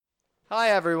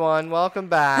Hi, everyone. Welcome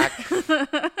back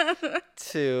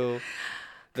to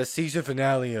the season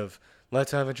finale of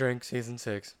Let's Have a Drink Season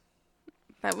 6.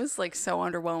 That was like so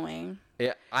underwhelming.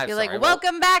 Yeah, I'm You're sorry. like,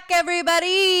 welcome back,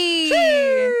 everybody.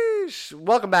 Sheesh.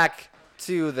 Welcome back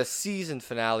to the season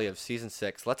finale of Season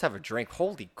 6. Let's have a drink.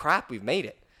 Holy crap, we've made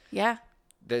it. Yeah.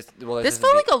 This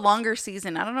felt like a longer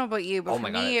season. I don't know about you, but for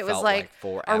me, it was like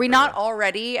forever. are we not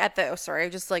already at the... Oh, sorry. I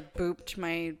just like booped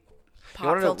my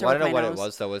pop filter with my what nose. it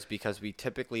was, though, was because we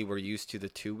typically were used to the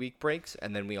 2-week breaks,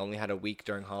 and then we only had a week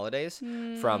during holidays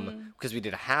because we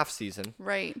did a half season.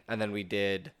 Right. And then we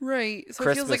did Right. So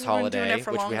Christmas it feels like we've been doing holiday, it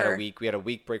for which longer. we had a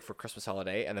week break for Christmas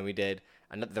holiday, and then we did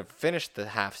finished the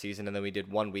half season, and then we did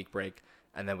 1 week break,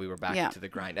 and then we were back into the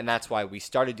grind. And that's why we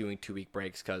started doing 2-week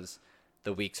breaks, because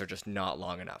the weeks are just not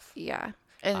long enough. Yeah.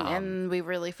 And we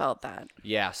really felt that.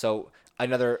 Yeah. So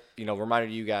another, reminder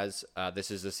to you guys, this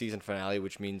is the season finale,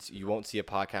 which means you won't see a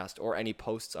podcast or any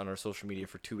posts on our social media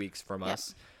for 2 weeks from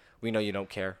us. We know you don't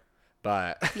care,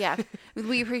 but yeah,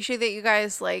 we appreciate that you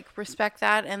guys like respect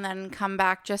that and then come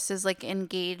back just as like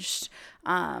engaged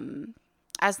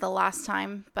as the last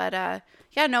time. But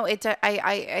yeah, no,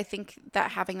 I think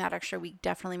that having that extra week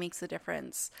definitely makes a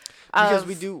difference. Because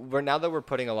now that we're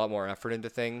putting a lot more effort into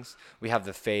things, we have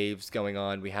the faves going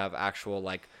on. We have actual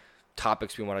like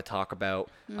topics we want to talk about.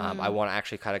 I want to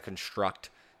actually kind of construct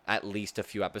at least a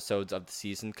few episodes of the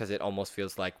season, because it almost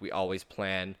feels like we always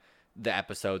plan the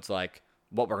episodes like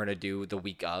what we're going to do the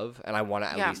week of. And I want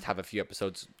to at least have a few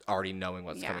episodes already knowing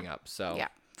what's coming up. So yeah,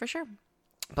 for sure.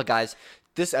 But guys,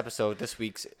 this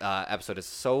week's episode is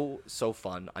so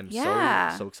fun. I'm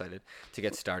so excited to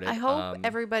get started. I hope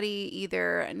everybody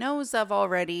either knows of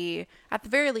already, at the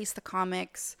very least, the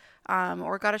comics,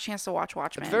 or got a chance to watch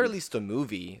Watchmen. At the very least, the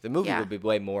movie. The movie will be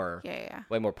way more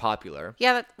popular.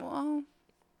 Yeah,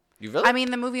 You really? I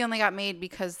mean, the movie only got made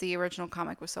because the original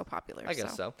comic was so popular. I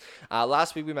guess so.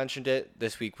 Last week we mentioned it.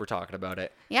 This week we're talking about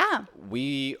it. Yeah.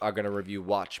 We are going to review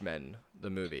Watchmen, the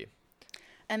movie.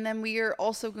 And then we are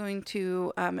also going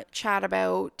to chat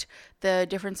about the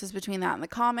differences between that and the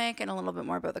comic, and a little bit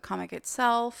more about the comic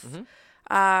itself.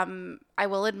 Mm-hmm. I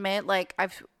will admit, like,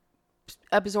 I've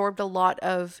absorbed a lot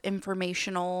of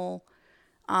informational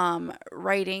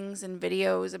writings and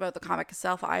videos about the comic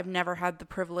itself. I've never had the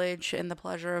privilege and the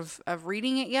pleasure of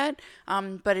reading it yet,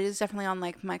 but it is definitely on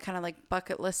like my kind of like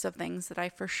bucket list of things that I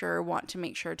for sure want to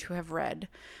make sure to have read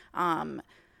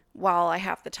while I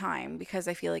have the time, because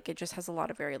I feel like it just has a lot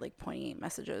of very like poignant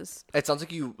messages. It sounds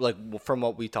like you, like, from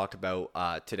what we talked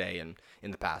about today and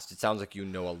in the past, it sounds like you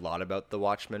know a lot about the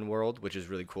Watchmen world, which is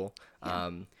really cool. Yeah.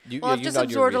 I've just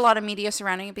absorbed a lot of media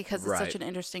surrounding it because it's such an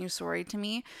interesting story to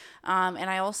me. And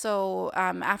I also,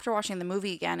 after watching the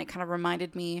movie again, it kind of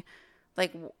reminded me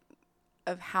like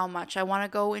of how much I want to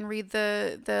go and read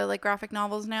the like graphic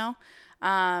novels now.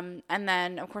 And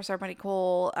then of course our buddy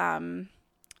Cole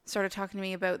started talking to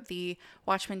me about the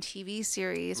Watchmen TV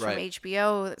series from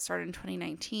HBO that started in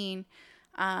 2019.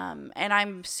 And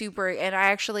I'm and I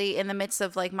actually, in the midst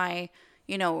of like my,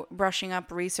 brushing up,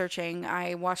 researching,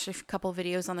 I watched a couple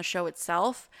videos on the show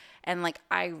itself, and like,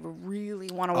 I really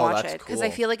want to watch it because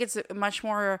I feel like it's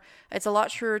a lot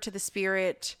truer to the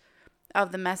spirit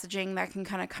of the messaging that can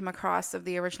kind of come across of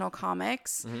the original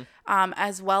comics,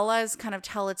 as well as kind of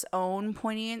tell its own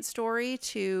poignant story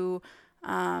to,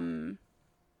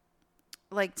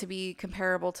 like to be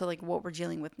comparable to like what we're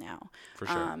dealing with now, for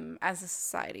sure, as a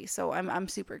society. So I'm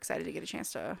super excited to get a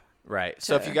chance to. Right.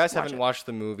 So if you guys haven't watched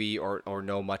the movie or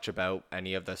know much about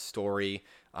any of the story,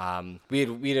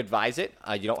 we'd advise it.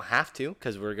 You don't have to,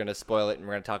 because we're going to spoil it and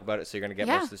we're going to talk about it. So you're going to get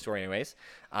most of the story anyways.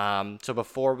 So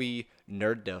before we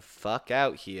nerd the fuck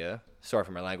out here, sorry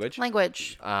for my language.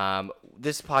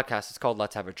 This podcast is called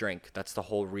Let's Have a Drink. That's the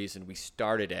whole reason we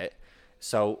started it.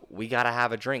 So we got to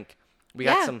have a drink. We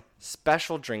got some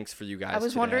special drinks for you guys. I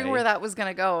was wondering where that was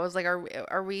gonna go. I was like,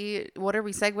 are we? What are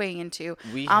we segueing into?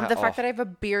 The fact that I have a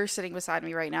beer sitting beside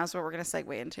me right now is what we're gonna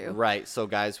segue into. Right. So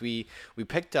guys, we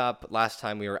picked up last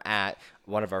time we were at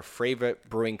one of our favorite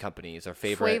brewing companies. Our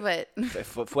favorite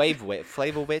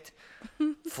Flavowit,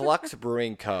 Flux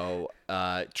Brewing Co.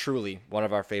 Truly one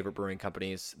of our favorite brewing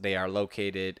companies. They are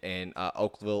located in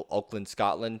Oakland,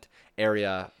 Scotland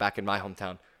area, back in my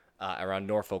hometown, around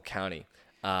Norfolk County.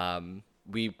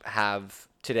 We have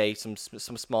today some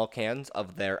small cans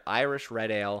of their Irish Red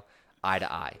Ale Eye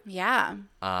to Eye. Yeah.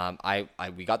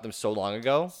 We got them so long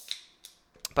ago,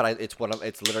 but it's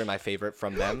literally my favorite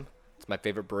from them. It's my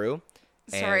favorite brew.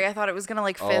 Sorry, I thought it was gonna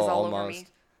like fizz all over me.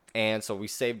 And so we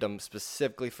saved them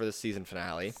specifically for the season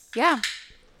finale. Yeah.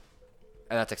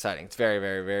 And that's exciting. It's very,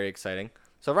 very, very exciting.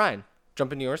 So Ryan,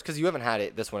 jump into yours? Because you haven't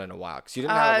had this one in a while. Because you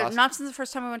didn't have it last... Not since the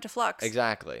first time we went to Flux.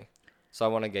 Exactly. So I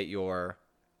want to get your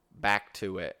back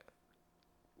to it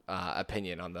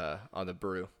opinion on the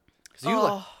brew.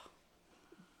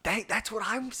 That's what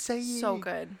I'm saying. So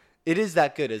good. It is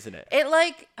that good, isn't it?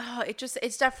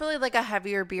 It's definitely like a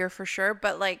heavier beer for sure,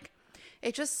 but like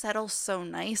it just settles so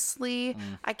nicely.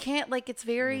 I can't it's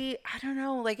very, I don't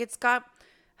know, like it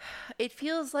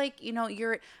feels like,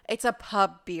 it's a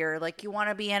pub beer. Like you want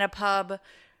to be in a pub,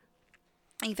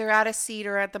 either at a seat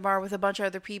or at the bar with a bunch of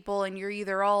other people, and you're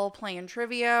either all playing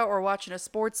trivia or watching a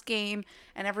sports game,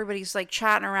 and everybody's like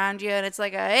chatting around you, and it's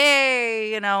like a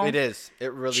hey, It is.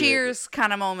 It really cheers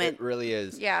kind of moment. It really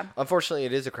is. Yeah. Unfortunately,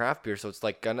 it is a craft beer, so it's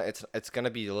like it's gonna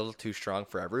be a little too strong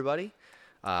for everybody.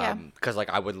 Because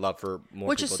I would love for more.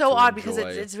 Which people is so to odd enjoy.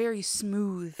 because it's very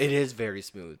smooth. It is very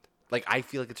smooth. Like I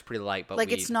feel like it's pretty light, but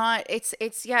it's not.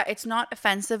 It's not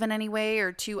offensive in any way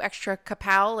or too extra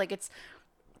kapow. Like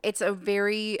it's a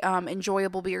very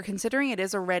enjoyable beer, considering it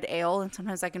is a red ale, and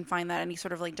sometimes I can find that any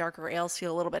sort of like darker ales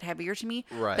feel a little bit heavier to me.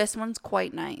 Right. This one's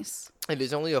quite nice. It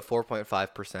is only a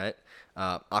 4.5%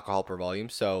 alcohol per volume,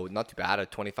 so not too bad. A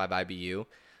 25 IBU.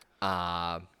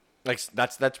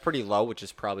 That's pretty low, which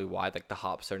is probably why like the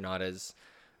hops are not as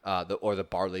the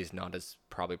barley's not as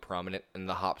probably prominent, and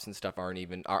the hops and stuff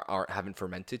haven't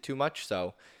fermented too much,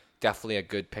 so. Definitely a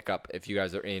good pickup if you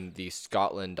guys are in the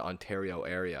Scotland, Ontario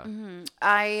area.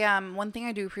 Mm-hmm. One thing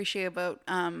I do appreciate about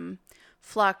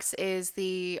Flux is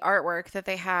the artwork that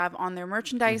they have on their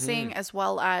merchandising, as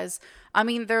well as,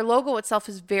 their logo itself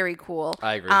is very cool.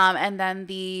 I agree. And then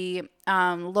the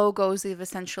logos they've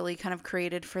essentially kind of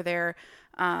created for their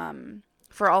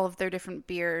for all of their different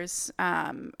beers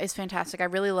is fantastic. I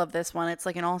really love this one. It's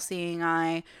like an all-seeing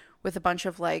eye with a bunch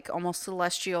of like almost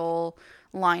celestial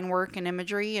line work and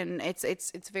imagery, and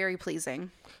it's very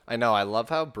pleasing. I know. I love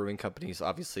how brewing companies,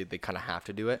 obviously they kind of have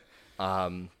to do it,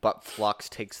 but Flux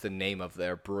takes the name of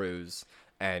their brews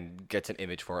and gets an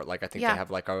image for it. Like I think they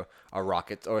have like a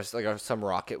rocket, or like some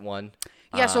rocket one.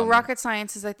 Yeah, so Rocket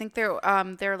Science is, I think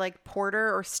they're like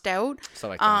porter or stout,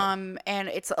 something like that. And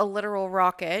it's a literal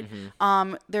rocket.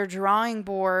 Their drawing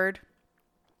board,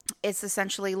 it's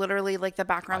essentially literally like the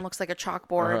background looks like a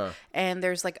chalkboard, and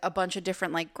there's like a bunch of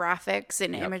different like graphics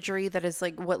and imagery that is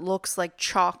like what looks like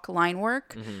chalk line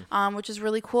work, which is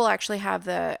really cool. I actually have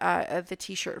the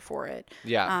t-shirt for it.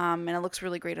 Yeah. And it looks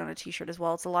really great on a t-shirt as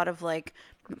well. It's a lot of like,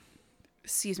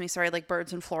 like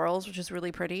birds and florals, which is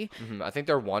really pretty. I think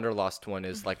their Wanderlust one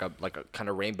is like a kind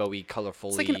of rainbowy, colorful.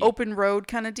 It's like an open road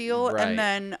kind of deal. Right. And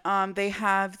then they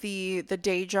have the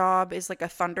day job is like a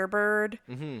Thunderbird.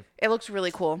 It looks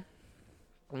really cool.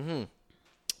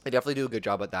 They definitely do a good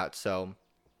job at that. So,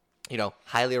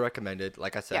 highly recommended.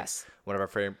 Like I said, yes. One of our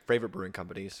favorite brewing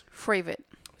companies. Favorite.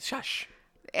 Shush.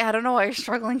 I don't know why you're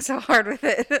struggling so hard with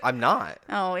it. I'm not.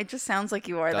 Oh, it just sounds like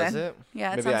you are. Does then. it?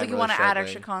 Yeah, it sounds like you want to add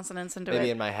extra consonants into it. Maybe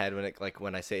in my head,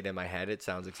 when I say it in my head, it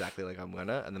sounds exactly like I'm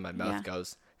gonna, and then my mouth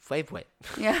goes favorite.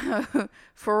 Yeah,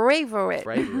 favorite.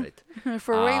 Favorite.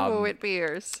 Favorite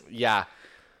beers. Yeah,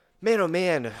 man, oh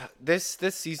man, this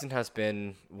season has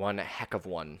been one heck of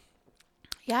one.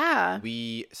 Yeah.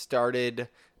 We started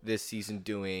this season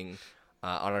doing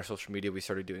on our social media. We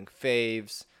started doing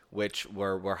faves, which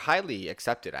were highly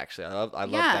accepted, actually. I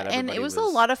love that. And it was a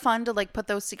lot of fun to like put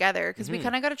those together, because we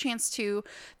kind of got a chance to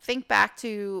think back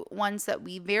to ones that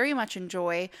we very much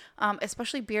enjoy,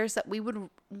 especially beers that we would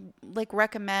like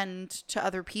recommend to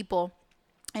other people.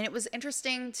 And it was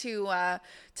interesting to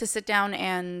sit down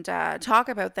and talk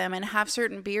about them and have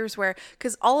certain beers where,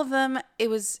 because all of them, it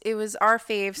was our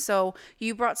fave. So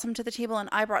you brought some to the table and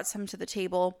I brought some to the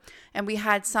table, and we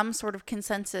had some sort of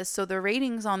consensus. So the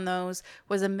ratings on those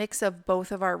was a mix of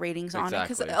both of our ratings on it.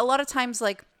 Because a lot of times,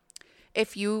 like,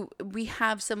 we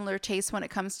have similar tastes when it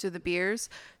comes to the beers.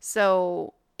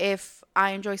 So if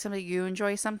I enjoy something, you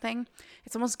enjoy something,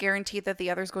 it's almost guaranteed that the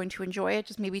other is going to enjoy it,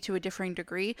 just maybe to a differing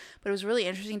degree. But it was really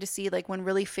interesting to see, like, when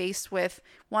really faced with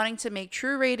wanting to make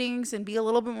true ratings and be a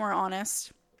little bit more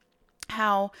honest,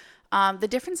 how the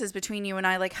differences between you and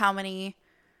I, like how many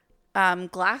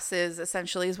glasses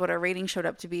essentially is what our rating showed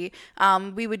up to be,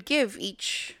 we would give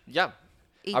each. Yeah.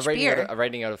 A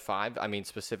rating out of 5. I mean,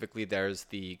 specifically, there's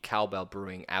the Cowbell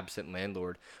Brewing Absent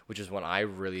Landlord, which is one I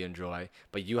really enjoy,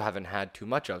 but you haven't had too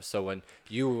much of. So when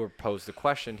you were posed the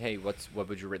question, hey, what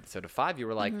would you rate this out of 5? You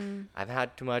were like, I've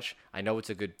had too much. I know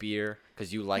it's a good beer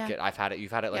because you like it. I've had it.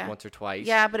 You've had it like once or twice.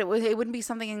 Yeah, but it wouldn't be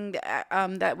something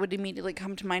that would immediately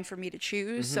come to mind for me to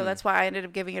choose. So that's why I ended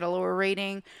up giving it a lower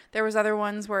rating. There was other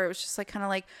ones where it was just like kind of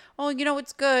like, oh,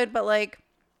 it's good, but like,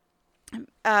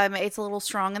 it's a little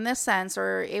strong in this sense,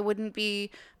 or it wouldn't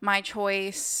be my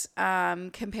choice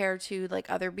compared to like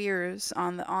other beers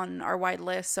on our wide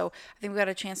list. So I think we got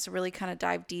a chance to really kind of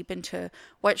dive deep into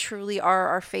what truly are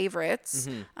our favorites,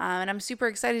 and I'm super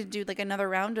excited to do like another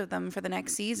round of them for the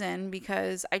next season,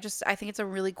 because I think it's a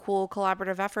really cool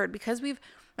collaborative effort, because we've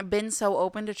been so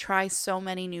open to try so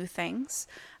many new things.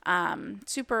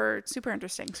 Super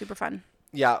interesting, super fun.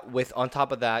 Yeah, with on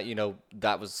top of that,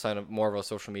 that was kind of more of a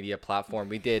social media platform.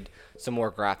 We did some more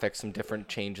graphics, some different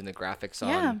change in the graphics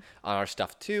on our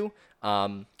stuff too.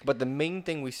 But the main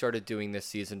thing we started doing this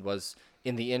season was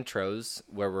in the intros,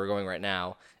 where we're going right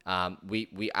now.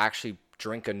 We actually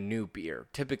drink a new beer.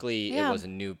 Typically, it was a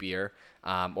new beer,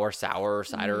 or sour or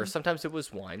cider, or sometimes it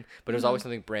was wine, but it was always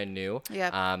something brand new.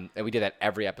 Yeah. And we did that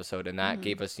every episode, and that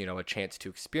gave us, a chance to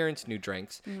experience new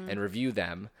drinks and review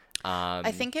them.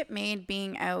 I think it made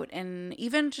being out, and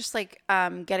even just like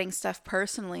getting stuff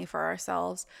personally for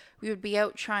ourselves, we would be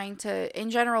out trying to,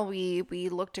 in general, we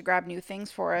look to grab new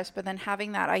things for us, but then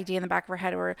having that idea in the back of our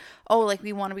head where, like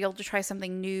we want to be able to try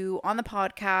something new on the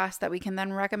podcast that we can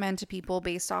then recommend to people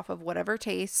based off of whatever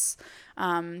tastes,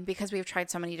 because we've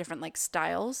tried so many different like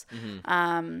styles.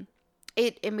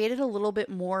 It made it a little bit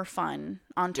more fun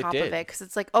on top of it, because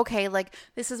it's like, okay, like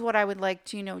this is what I would like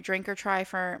to drink or try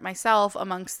for myself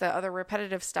amongst the other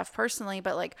repetitive stuff personally,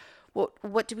 but like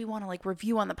what do we want to like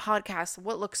review on the podcast?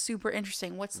 What looks super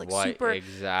interesting? What's like super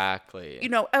exactly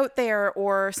out there,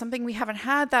 or something we haven't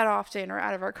had that often, or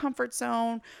out of our comfort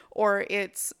zone, or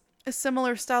it's a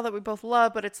similar style that we both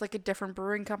love, but it's like a different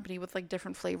brewing company with like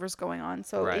different flavors going on.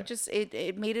 So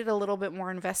it made it a little bit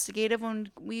more investigative when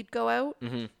we'd go out.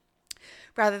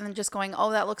 Rather than just going,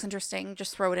 that looks interesting,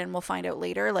 just throw it in, we'll find out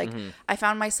later. Like, I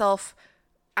found myself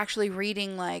actually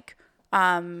reading, like,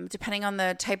 depending on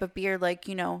the type of beer, like,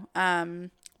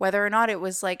 whether or not it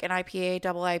was like an IPA,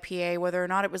 double IPA, whether or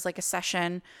not it was like a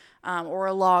session, or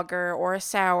a lager or a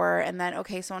sour. And then,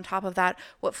 okay, so on top of that,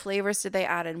 what flavors did they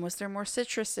add in? Was there more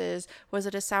citruses? Was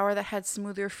it a sour that had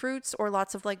smoother fruits or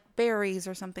lots of like berries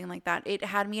or something like that? It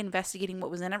had me investigating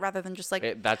what was in it, rather than just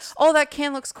like, that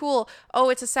can looks cool. Oh,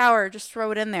 it's a sour. Just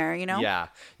throw it in there, Yeah.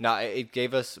 No, it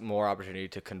gave us more opportunity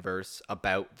to converse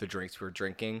about the drinks we were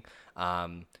drinking.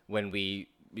 When we,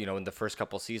 in the first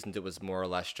couple seasons, it was more or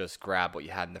less just grab what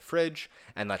you had in the fridge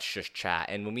and let's just chat.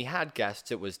 And when we had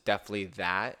guests, it was definitely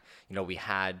that. We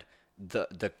had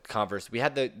the converse, we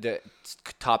had the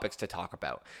topics to talk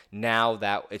about. Now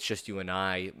that it's just you and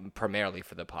I, primarily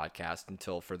for the podcast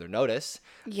until further notice,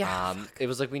 it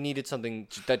was like we needed something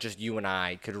that just you and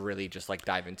I could really just like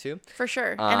dive into. For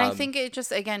sure. And I think it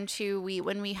just, again, too,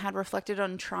 when we had reflected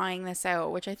on trying this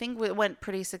out, which I think went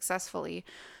pretty successfully,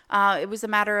 it was a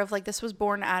matter of like, this was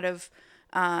born out of,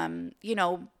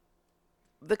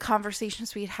 the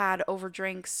conversations we'd had over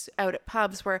drinks out at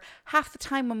pubs, where half the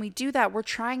time when we do that, we're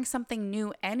trying something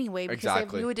new anyway, because they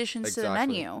have new additions to the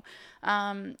menu.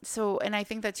 So, and I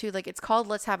think that too, like, it's called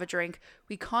Let's Have a Drink.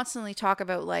 We constantly talk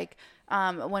about like,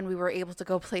 when we were able to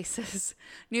go places,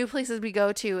 new places we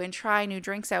go to and try new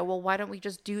drinks out. Well, why don't we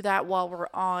just do that while we're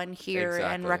on here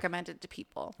and recommend it to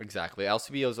people? Exactly.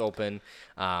 LCBO is open,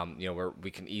 where we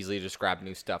can easily just grab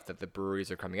new stuff that the breweries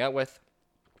are coming out with.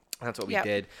 That's what we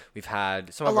did. We've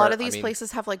had a lot of these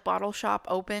places have like bottle shop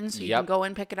open, so you can go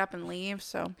and pick it up and leave.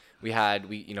 So we had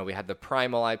the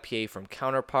Primal IPA from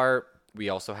Counterpart. We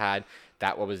also had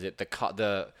that. What was it?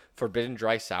 The Forbidden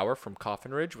Dry Sour from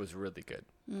Coffin Ridge was really good.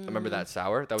 I remember that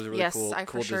sour. That was a really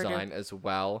cool design as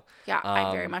well. Yeah,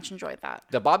 I very much enjoyed that.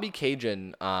 The Bobby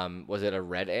Cajun, was it a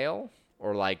red ale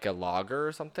or like a lager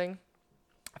or something?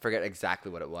 I forget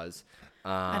exactly what it was.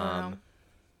 I don't know.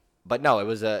 But no, it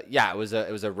was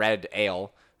a red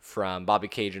ale from Bobby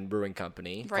Cajun Brewing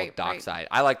Company called Dockside.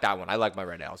 I like that one. I like my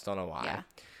red ales. Don't know why.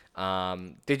 Yeah.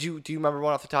 Do you remember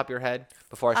one off the top of your head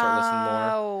before I start listening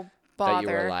more? Oh, bother.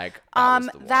 That you were like, that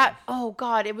was the one. Oh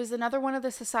God, it was another one of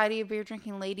the Society of Beer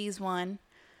Drinking Ladies one.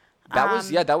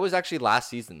 That was actually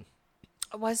last season.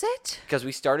 Was it? Because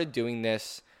we started doing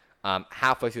this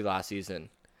halfway through last season.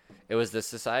 It was the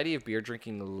Society of Beer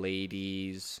Drinking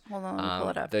Ladies. Hold on, let me pull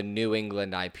it up. The New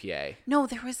England IPA. No,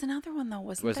 there was another one though,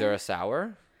 wasn't there? Was there a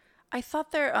sour? I thought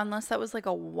unless that was like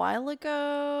a while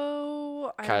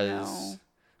ago. I don't know.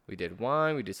 We did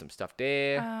wine. We did some stuff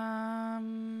there.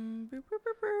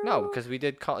 No, because we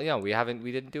did.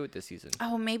 We didn't do it this season.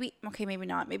 Oh, maybe. Okay, maybe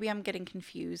not. Maybe I'm getting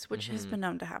confused, which has been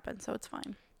known to happen, so it's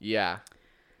fine. Yeah,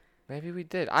 maybe we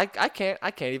did. I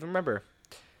can't even remember.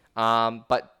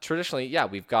 But traditionally,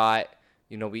 we've got,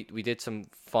 we did some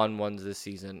fun ones this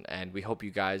season, and we hope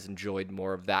you guys enjoyed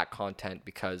more of that content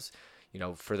because,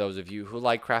 for those of you who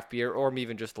like craft beer or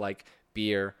even just like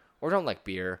beer or don't like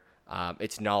beer,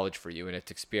 it's knowledge for you and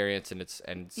it's experience and it's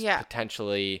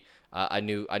potentially a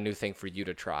new thing for you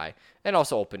to try, and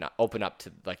also open up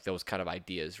to like those kind of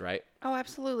ideas, right? Oh,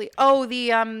 absolutely. Oh,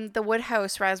 the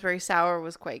Woodhouse raspberry sour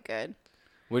was quite good.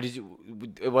 Where did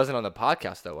you? It wasn't on the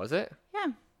podcast though, was it? Yeah.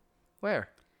 Where?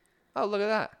 Oh, look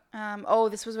at that. Oh,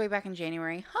 this was way back in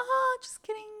January. Haha, just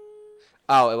kidding.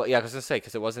 Oh, yeah, I was gonna say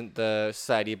because it wasn't the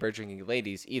Society of Bird Drinking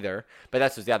Ladies either, but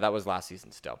that was last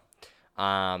season still.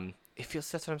 It feels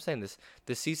that's what I'm saying.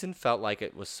 This season felt like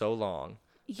it was so long,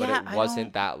 but it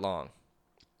wasn't that long.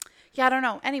 Yeah, I don't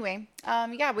know. Anyway,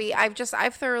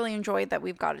 I've thoroughly enjoyed that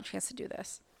we've got a chance to do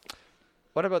this.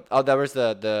 What about? Oh, that was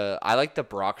I like the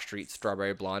Brock Street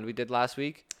Strawberry Blonde we did last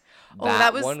week.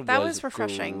 That was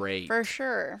refreshing, great, for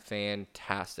sure.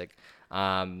 Fantastic.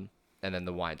 And then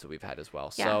the wines that we've had as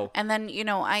well. Yeah. So, and then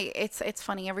it's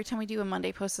funny every time we do a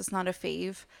Monday post. It's not a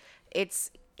fave.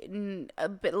 It's a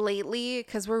bit lately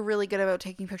because we're really good about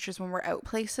taking pictures when we're out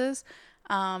places,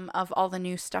 of all the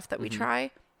new stuff that we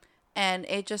try, and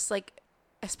it just like,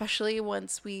 especially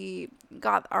once we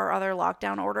got our other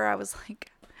lockdown order, I was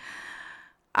like,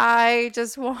 I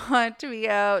just want to be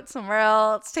out somewhere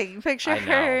else taking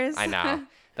pictures. I know.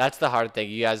 That's the hard thing.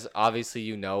 You guys,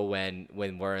 obviously, when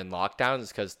we're in lockdown,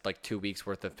 it's because like 2 weeks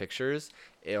worth of pictures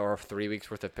or 3 weeks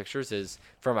worth of pictures is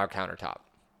from our countertop.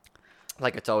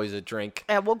 Like it's always a drink.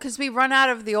 Yeah, well, because we run out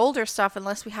of the older stuff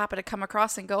unless we happen to come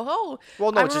across and go, oh.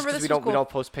 Well, no, it's just because we don't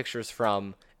post pictures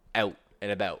from out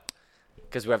and about,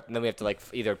 because we have to like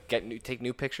either take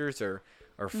new pictures or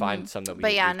find some that we.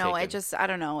 But yeah, no, I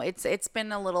don't know. It's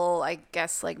been a little, I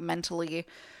guess, like mentally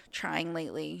trying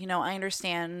lately. I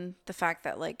understand the fact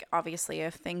that like obviously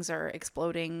if things are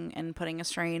exploding and putting a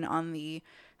strain on the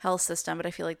health system, but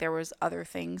I feel like there was other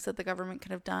things that the government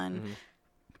could have done. Mm-hmm.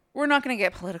 We're not going to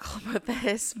get political about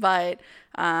this, but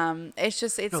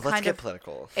let's get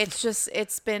political.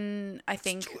 It's been, I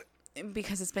think,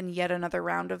 because it's been yet another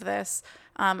round of this.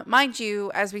 Mind you,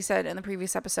 as we said in the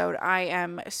previous episode, I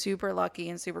am super lucky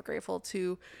and super grateful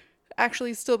to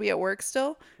actually still be at work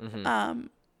still. Mm-hmm.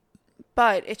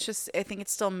 But it's just, I think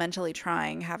it's still mentally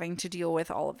trying having to deal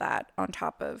with all of that on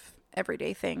top of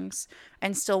everyday things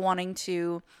and still wanting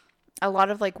to, a lot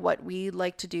of like what we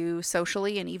like to do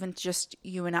socially and even just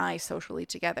you and I socially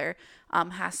together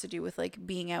has to do with like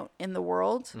being out in the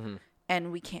world. Mm-hmm.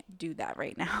 And we can't do that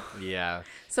right now. Yeah.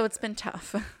 So it's been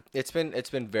tough. It's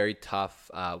been very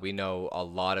tough. We know a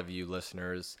lot of you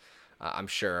listeners, I'm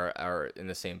sure, are in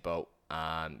the same boat.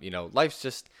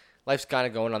 Life's kind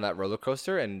of going on that roller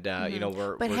coaster, and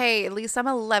we're. But hey, at least I'm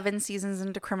 11 seasons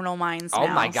into Criminal Minds now. Oh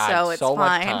my god, so it's so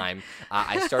fine. Much time.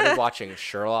 I started watching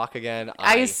Sherlock again.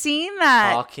 I've seen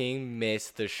that. Fucking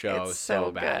missed the show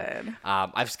so bad. Good.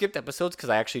 I've skipped episodes because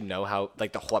I actually know how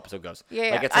like the whole episode goes.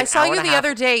 Yeah, like, I saw you the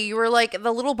other day. You were like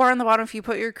the little bar on the bottom. If you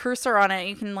put your cursor on it,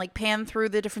 you can like pan through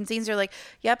the different scenes. You're like,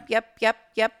 yep,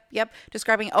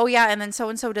 describing. Oh yeah, and then so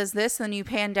and so does this, and then you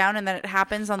pan down, and then it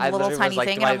happens on the little tiny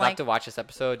thing. Do and I'm like, to watch this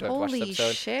episode? Do I watch this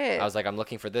episode? Shit. I was like, I'm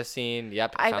looking for this scene.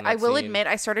 Yep. I will admit,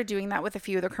 I started doing that with a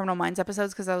few of the Criminal Minds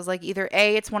episodes because I was like, either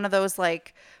A, it's one of those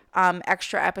like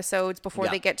extra episodes before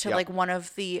they get to like one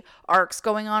of the arcs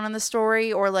going on in the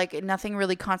story, or like nothing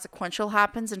really consequential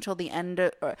happens until the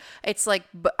end. It's like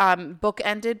book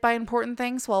ended by important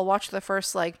things. So I'll watch the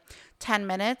first like 10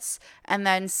 minutes and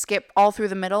then skip all through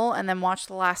the middle and then watch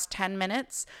the last 10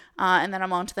 minutes and then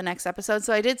I'm on to the next episode.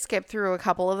 So I did skip through a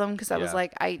couple of them because I was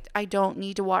like, I don't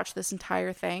need to watch this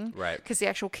entire thing, right? Because the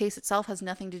actual case itself has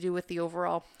nothing to do with the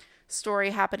overall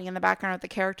story happening in the background with the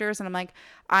characters. And I'm like,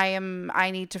 I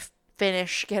need to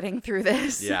finish getting through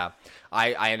this. Yeah,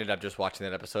 I ended up just watching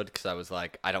that episode because I was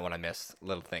like, I don't want to miss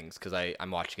little things because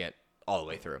I'm watching it all the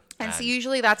way through. And so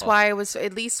usually that's why I was,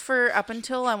 at least for up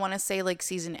until I want to say like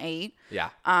season 8. Yeah.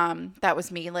 That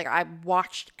was me. Like I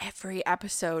watched every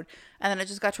episode and then it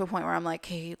just got to a point where I'm like,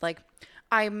 hey, like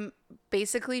I'm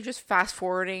basically just fast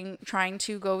forwarding, trying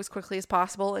to go as quickly as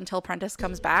possible until Prentice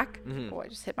comes back. Mm-hmm. Oh, I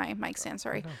just hit my mic stand.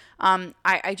 Sorry.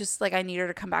 I just like, I need her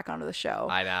to come back onto the show.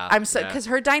 I know. I'm so, because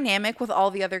her dynamic with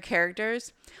all the other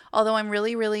characters, although I'm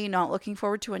really, really not looking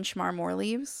forward to when Shemar Moore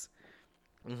leaves.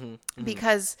 Mm-hmm. Mm-hmm.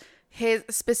 Because his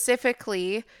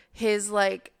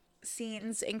like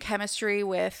scenes in chemistry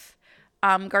with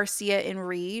Garcia and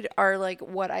Reed are like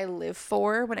what I live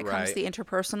for when it comes to the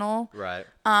interpersonal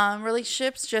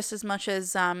relationships, just as much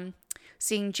as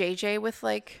seeing JJ with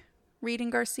like Reed and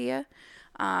Garcia.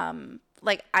 So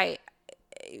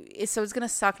it's gonna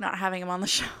suck not having him on the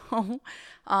show.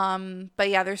 But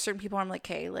yeah, there's certain people I'm like,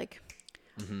 okay, like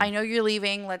I know you're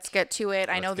leaving. Let's get to it.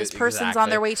 I know this person's on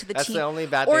their way to the That's team. the only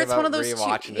bad thing about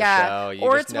rewatching the show.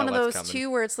 Or it's one of those too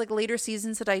where it's like later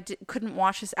seasons that I couldn't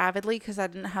watch as avidly because I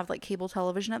didn't have like cable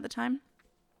television at the time.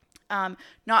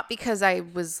 Not because I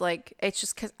was like, it's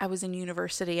just because I was in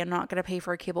university. I'm not going to pay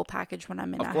for a cable package when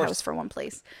I'm in a house for one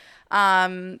place.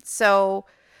 So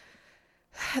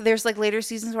there's like later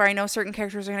seasons where I know certain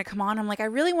characters are going to come on. I'm like, I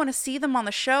really want to see them on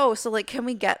the show. So like, can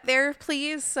we get there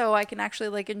please? So I can actually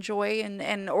like enjoy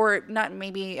and, or not,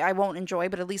 maybe I won't enjoy,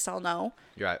 but at least I'll know.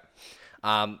 You're right.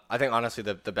 I think honestly,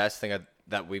 the best thing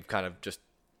that we've kind of just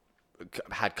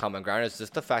had common ground is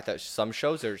just the fact that some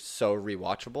shows are so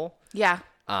rewatchable. Yeah.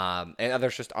 And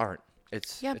others just aren't.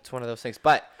 It's one of those things.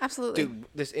 But absolutely, dude,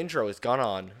 this intro has gone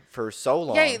on for so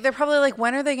long. Yeah, they're probably like,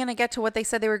 when are they going to get to what they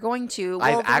said they were going to?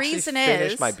 Well, I've actually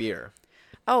finished my beer.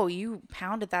 Oh, you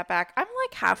pounded that back. I'm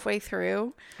like halfway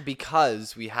through.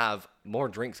 Because we have more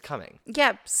drinks coming.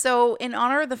 Yep. So in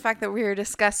honor of the fact that we are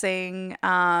discussing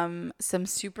some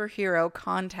superhero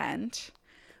content,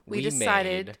 we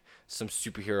decided made some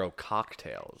superhero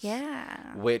cocktails. Yeah.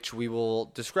 Which we will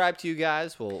describe to you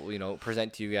guys. We'll,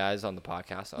 present to you guys on the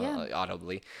podcast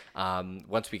audibly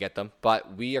once we get them.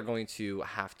 But we are going to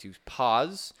have to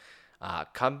pause,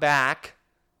 come back,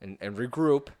 and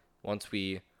regroup once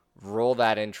we roll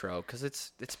that intro because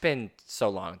it's been so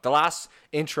long. The last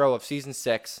intro of season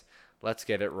 6. Let's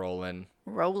get it rolling.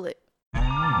 Roll it.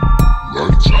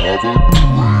 Let's have a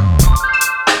drink.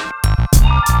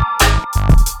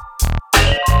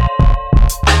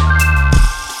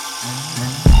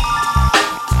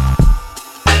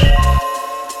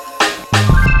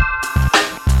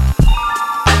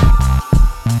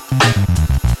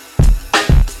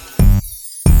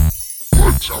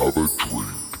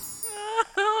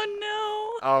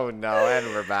 Oh no, and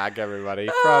we're back, everybody,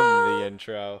 from the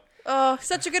intro. Oh,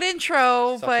 such a good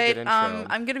intro,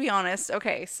 I'm gonna be honest.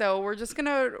 Okay, so we're just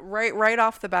gonna right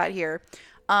off the bat here.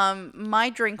 My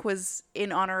drink was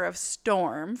in honor of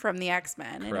Storm from the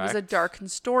X-Men, and it was a dark and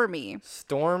stormy.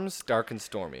 Storm's dark and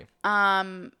stormy.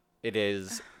 It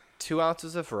is 2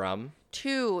 ounces of rum.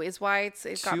 2 is why it's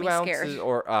got me scared.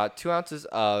 Or 2 ounces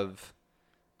of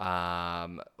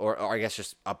or I guess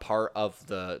just a part of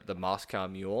the Moscow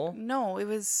Mule. No, it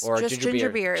was just ginger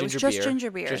beer. It was just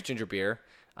ginger beer. Just ginger beer.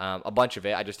 A bunch of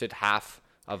it. I just did half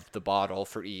of the bottle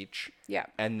for each. Yeah.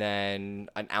 And then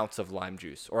an ounce of lime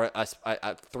juice, or a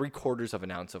 3/4 of an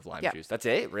ounce of lime juice. That's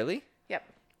it, really? Yep.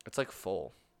 It's like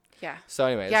full. Yeah. So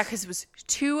anyways. Yeah, because it was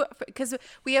 2. Because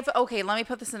we have. Okay, let me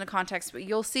put this into context.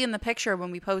 You'll see in the picture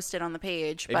when we post it on the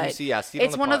page. But if you see,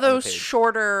 it's one of those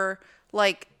shorter,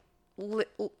 like.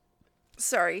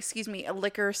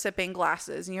 Liquor sipping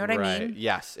glasses. You know what I mean?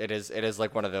 Yes, it is. It is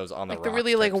like one of those on the like the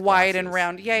really like wide and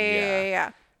round.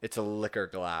 Yeah. It's a liquor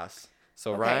glass.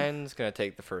 So okay. Ryan's gonna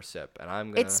take the first sip, and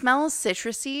I'm gonna. It smells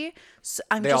citrusy. So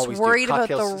I'm just worried about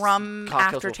the rum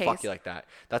aftertaste. Will fuck you like that.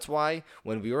 That's why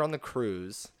when we were on the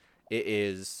cruise, it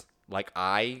is like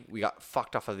we got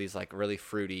fucked off of these like really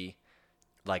fruity,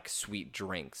 like sweet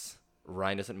drinks.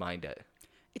 Ryan doesn't mind it.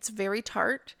 It's very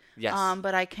tart. Yes.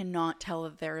 But I cannot tell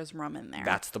that there is rum in there.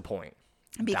 That's the point.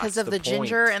 Because of the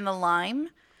ginger and the lime.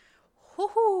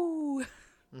 Woohoo!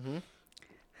 Mm-hmm.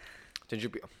 Ginger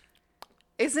beer.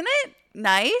 Isn't it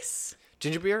nice?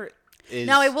 Ginger beer is...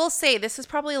 Now, I will say, this is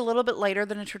probably a little bit lighter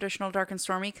than a traditional dark and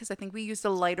stormy because I think we used a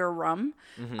lighter rum.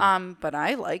 Mm-hmm. But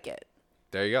I like it.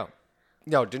 There you go.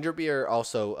 No, ginger beer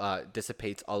also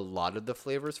dissipates a lot of the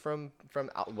flavors from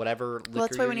whatever liquor. Well,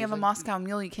 that's why when you have a Moscow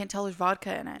Mule, you can't tell there's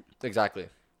vodka in it. Exactly.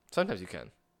 Sometimes you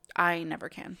can. I never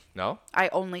can. No? I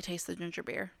only taste the ginger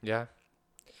beer. Yeah.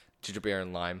 Ginger beer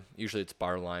and lime. Usually it's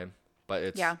bar lime, but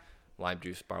it's lime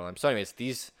juice, bar lime. So anyways,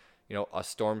 these, a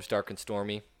Storm's dark and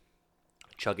stormy.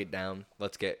 Chug it down.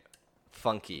 Let's get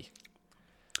funky.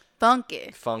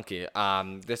 Funky.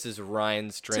 This is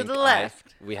Ryan's drink. To the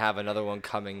left. We have another one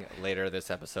coming later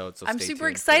this episode, so I'm super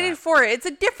excited for it. It's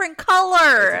a different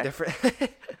color. It's a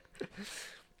different...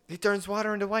 He turns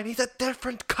water into wine. He's a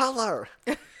different color.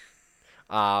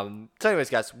 So anyways,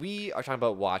 guys, we are talking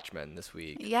about Watchmen this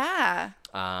week. Yeah.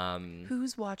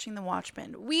 Who's watching The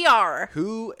Watchmen? We are.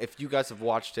 Who, if you guys have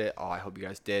watched it, I hope you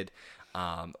guys did.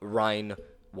 Ryan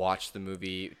watched the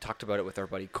movie, talked about it with our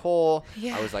buddy Cole.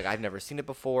 Yeah. I was like, I've never seen it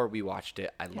before. We watched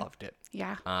it. I loved it.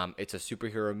 Yeah. It's a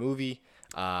superhero movie.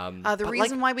 The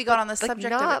reason why we got on the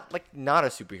subject of it. Not a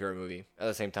superhero movie at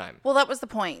the same time. Well, that was the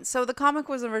point. So the comic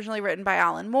was originally written by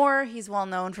Alan Moore. He's well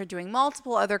known for doing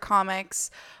multiple other comics,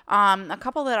 a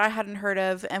couple that I hadn't heard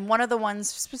of. And one of the ones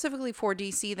specifically for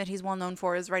DC that he's well known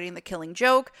for is writing The Killing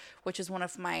Joke, which is one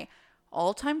of my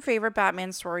all-time favorite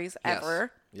Batman stories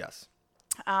ever. Yes.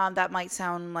 That might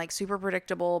sound like super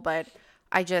predictable, but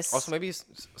I just also maybe he's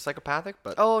psychopathic,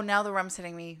 but now the rum's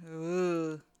hitting me.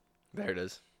 Ooh. There it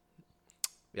is.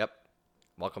 Yep.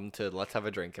 Welcome to Let's Have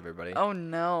a Drink, everybody. Oh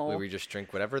no. Where we just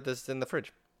drink whatever is in the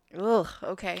fridge. Ugh.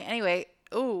 Okay. Anyway.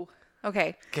 Ooh.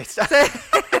 Okay. Okay. Stop.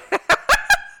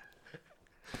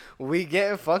 We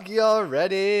getting funky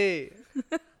already.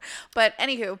 But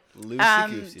anywho,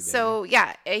 loosey-goosey, so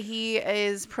yeah, he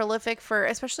is prolific for,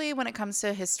 especially when it comes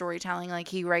to his storytelling. Like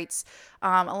he writes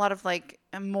a lot of like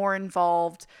more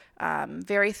involved,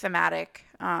 very thematic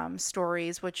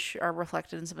stories, which are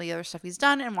reflected in some of the other stuff he's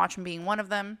done, and Watchmen being one of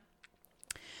them.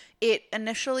 It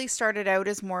initially started out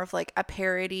as more of like a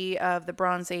parody of the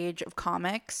Bronze Age of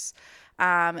comics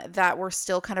that were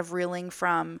still kind of reeling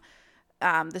from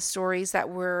the stories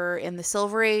that were in the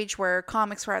Silver Age, where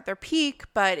comics were at their peak,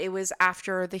 but it was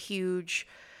after the huge,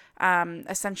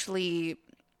 essentially,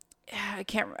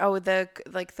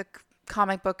 the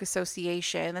Comic Book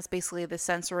Association. That's basically the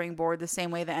censoring board, the same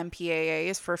way the MPAA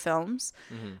is for films.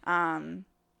 Mm-hmm.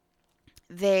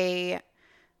 They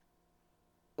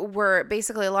were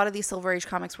basically, a lot of these Silver Age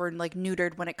comics were like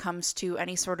neutered when it comes to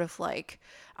any sort of like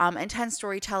intense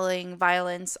storytelling,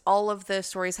 violence. All of the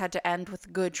stories had to end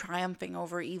with good triumphing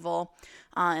over evil,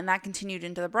 and that continued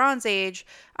into the Bronze Age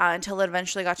until it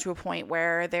eventually got to a point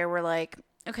where they were like,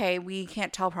 okay, we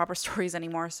can't tell proper stories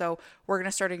anymore, so we're going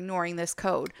to start ignoring this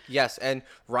code. Yes, and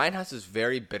Ryan has this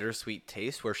very bittersweet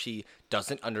taste where she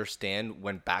doesn't understand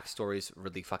when backstories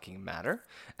really fucking matter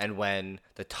and when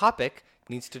the topic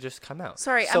needs to just come out.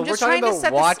 Sorry, so I'm just trying to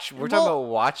set We're talking about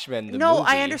Watchmen, the movie. No,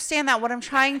 I understand that. What I'm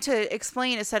trying to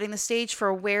explain is setting the stage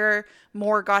for where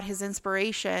Moore got his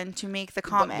inspiration to make the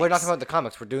comics. But we're not talking about the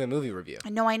comics. We're doing a movie review.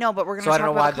 No, I know, but we're going to talk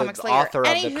about the comics later. So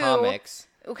I don't know why the author of the comics...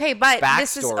 Okay, but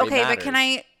this is okay. Matters. But can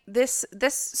I? This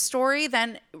story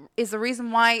then is the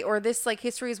reason why, or this like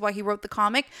history is why he wrote the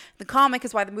comic. The comic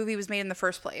is why the movie was made in the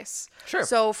first place. Sure.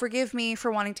 So forgive me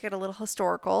for wanting to get a little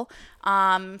historical.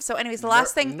 So, anyways, the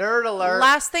last thing. Nerd alert.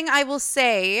 Last thing I will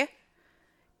say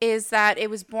is that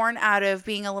it was born out of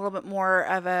being a little bit more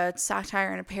of a satire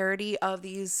and a parody of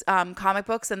these comic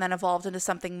books, and then evolved into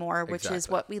something more, which is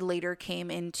what we later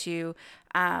came into.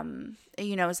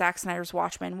 Zack Snyder's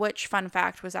Watchmen, which, fun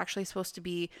fact, was actually supposed to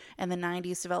be in the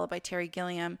 90s, developed by Terry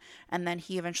Gilliam, and then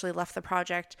he eventually left the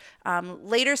project,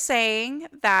 later saying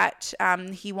that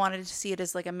he wanted to see it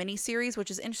as like a mini series, which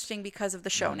is interesting because of the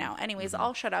show now. Anyways,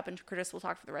 I'll shut up and Curtis will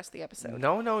talk for the rest of the episode.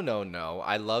 No.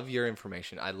 I love your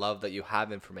information. I love that you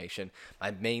have information.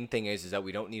 My main thing is that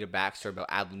we don't need a backstory about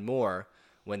Alan Moore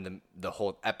when the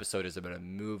whole episode is about a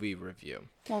movie review.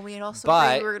 Well, we also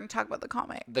agreed we were going to talk about the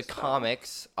comics. The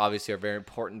comics, obviously, are very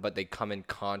important, but they come in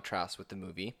contrast with the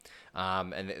movie.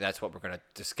 And that's what we're going to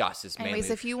discuss.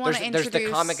 Anyways, if you want to introduce... There's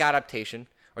the comic adaptation,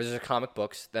 or there's the comic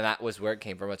books. Then that was where it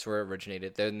came from. That's where it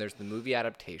originated. Then there's the movie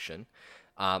adaptation.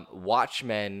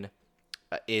 Watchmen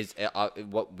is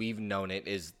what we've known it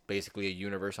is basically a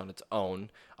universe on its own,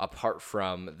 apart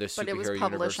from the superhero universe. But it was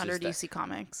published under DC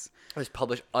Comics. It was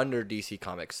published under DC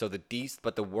Comics. So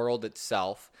but the world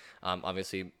itself,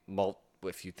 obviously,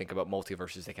 if you think about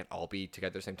multiverses, they can all be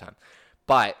together at the same time.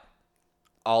 But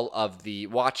all of the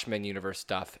Watchmen universe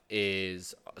stuff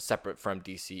is separate from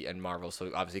DC and Marvel, so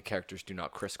obviously characters do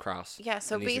not crisscross. Yeah,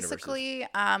 so basically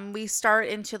we start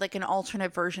into like an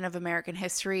alternate version of American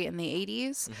history in the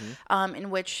 80s, in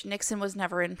which Nixon was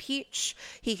never impeached.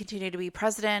 He continued to be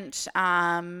president,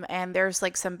 and there's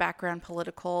like some background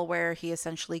political where he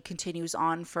essentially continues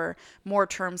on for more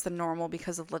terms than normal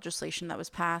because of legislation that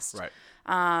was passed.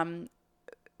 Right.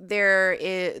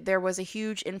 There was a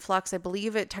huge influx. I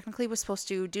believe it technically was supposed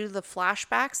to, due to the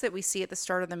flashbacks that we see at the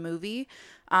start of the movie,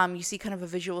 you see kind of a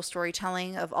visual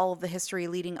storytelling of all of the history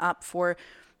leading up for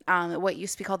what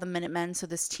used to be called the Minutemen, so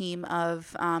this team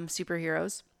of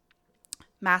superheroes,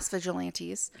 mass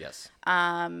vigilantes. Yes.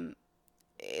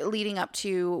 Leading up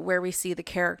to where we see the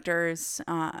characters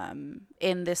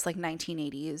in this like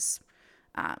 1980s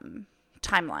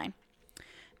timeline.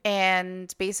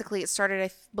 And basically it started, I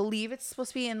believe it's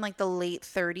supposed to be in like the late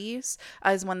 30s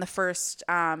is when the first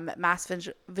mass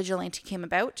vigilante came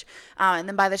about. And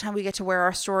then by the time we get to where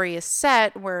our story is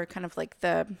set, where kind of like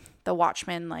the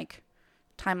Watchmen like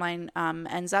timeline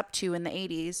ends up to in the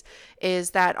 80s,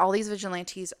 is that all these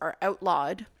vigilantes are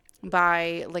outlawed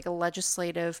by like a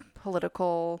legislative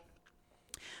political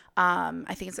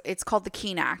I think it's called the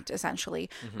Keene Act, essentially,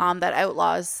 that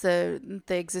outlaws the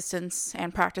existence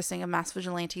and practicing of mass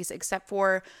vigilantes, except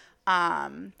for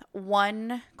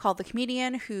one called the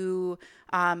Comedian, who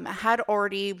had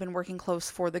already been working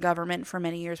close for the government for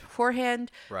many years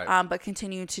beforehand, right. But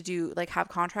continued to have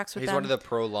contracts with them. He's one of the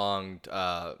prolonged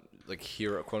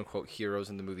quote unquote heroes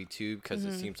in the movie too, because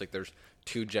it seems like there's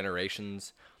two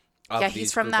generations.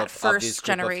 He's from that first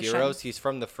generation. Heroes. He's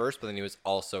from the first, but then he was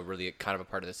also really kind of a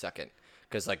part of the second,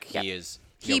 because like he is.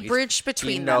 He bridged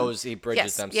between them. He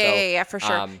bridges them. Yeah, for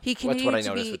sure. He continued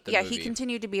to be. He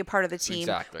continued to be a part of the team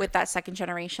with that second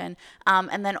generation.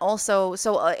 And then also,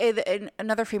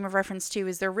 another frame of reference too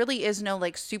is there really is no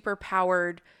like super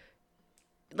powered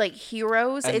like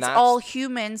heroes. It's all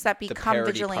humans that become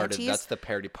vigilantes. That's the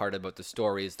parody part about the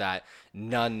story, is that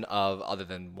none of other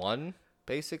than one.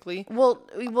 Basically. Well,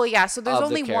 yeah. So there's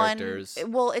only one.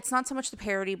 Well, it's not so much the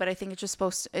parody, but I think it's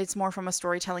just it's more from a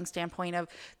storytelling standpoint of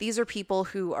these are people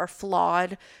who are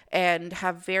flawed and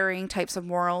have varying types of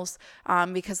morals.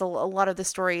 Because a lot of the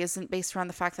story isn't based around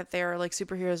the fact that they're like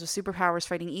superheroes with superpowers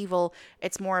fighting evil.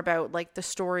 It's more about like the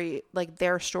story, like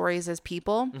their stories as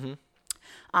people. Mm-hmm.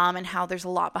 And how there's a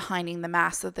lot behind the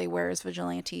mask that they wear as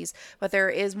vigilantes. But there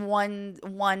is one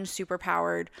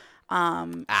superpowered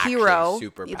hero,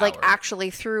 like actually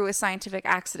through a scientific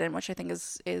accident, which I think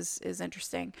is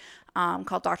interesting,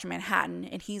 called Dr. Manhattan,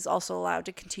 and he's also allowed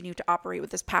to continue to operate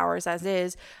with his powers as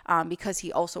is, because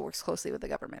he also works closely with the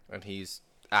government. And he's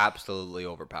absolutely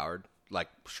overpowered, like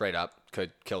straight up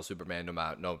could kill Superman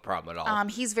no problem at all.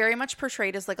 He's very much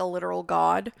portrayed as like a literal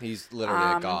god. He's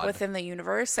literally a god within the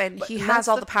universe, and he has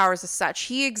all the powers as such.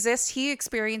 He exists. He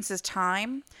experiences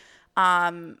time.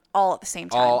 All at the same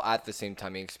time. All at the same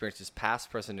time. He experiences past,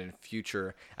 present, and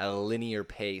future at a linear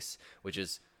pace, which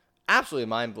is absolutely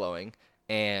mind-blowing.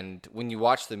 And when you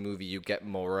watch the movie, you get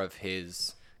more of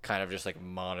his kind of just like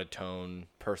monotone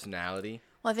personality.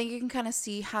 Well, I think you can kind of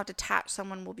see how detached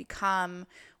someone will become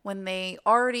when they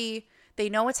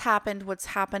know what's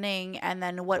happening, and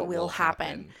then what will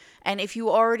happen. And if you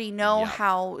already know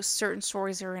how certain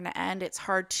stories are going to end, it's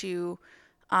hard to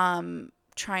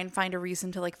try and find a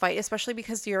reason to like fight, especially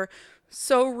because you're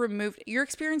so removed. You're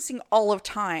experiencing all of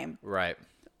time. Right.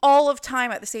 All of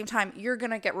time at the same time. You're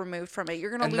going to get removed from it. You're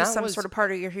going to lose some sort of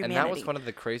part of your humanity. And that was one of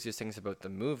the craziest things about the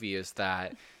movie, is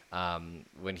that when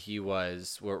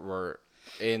we're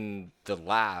in the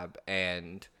lab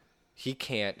and he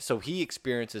can't, so he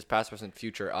experiences past, present,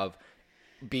 future of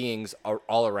beings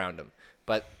all around him.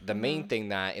 But the main thing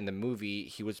that in the movie,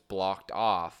 he was blocked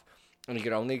off, and he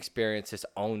could only experience his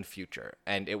own future.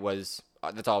 And it was,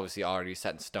 that's obviously already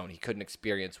set in stone. He couldn't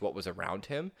experience what was around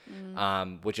him,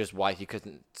 which is why he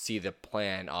couldn't see the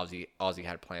plan Ozzy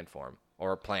had planned for him,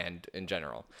 or planned in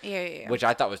general. Yeah. Which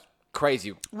I thought was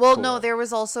crazy. Well, cool. No, there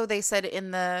was also, they said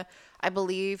I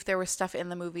believe there was stuff in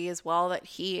the movie as well that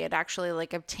he had actually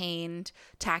like obtained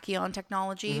tachyon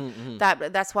technology. Mm-hmm.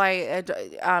 That's why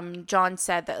John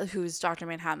said that, who's Dr.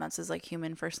 Manhattan, that's his like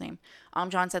human first name.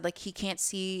 John said like he can't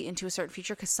see into a certain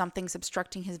future because something's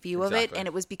obstructing his view of it, and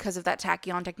it was because of that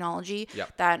tachyon technology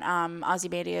that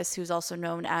Ozymandias, who's also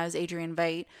known as Adrian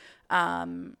Veidt,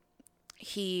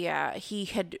 he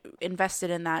had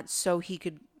invested in that so he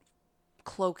could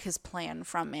cloak his plan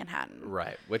from Manhattan.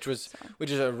 Right, which is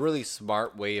a really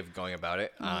smart way of going about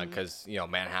it, because Dr.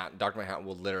 Manhattan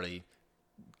will literally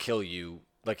kill you.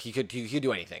 Like he could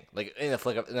do anything, like in a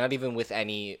flick of, not even with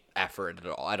any effort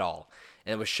at all.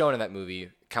 And it was shown in that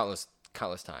movie countless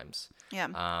times.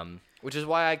 Yeah. Which is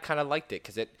why I kind of liked it,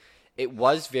 because it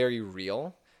was very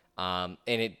real, and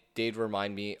it did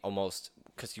remind me almost,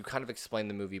 because you kind of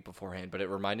explained the movie beforehand, but it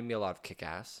reminded me a lot of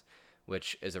Kick-Ass,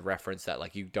 which is a reference that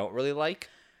like you don't really like,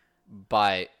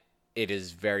 but it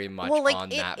is very much on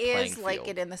that playing field. It is like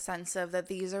it in the sense of that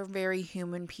these are very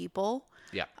human people.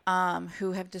 Yeah.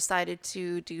 Who have decided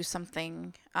to do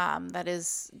something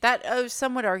that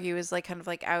some would argue is like kind of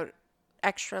like out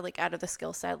of the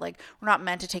skill set. Like we're not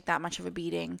meant to take that much of a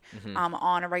beating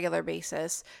on a regular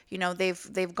basis.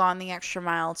 They've gone the extra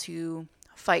mile to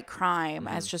fight crime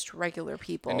as just regular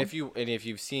people. And if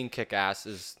you've seen Kick-Ass,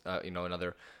 is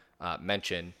another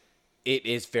mention, it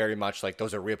is very much like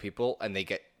those are real people and they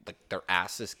get like their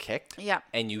asses kicked. Yeah.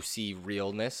 And you see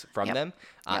realness from them.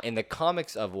 In the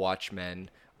comics of Watchmen,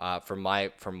 from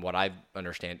what I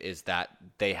understand, is that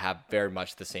they have very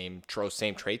much the same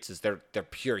traits. Is they're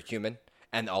pure human,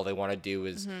 and all they want to do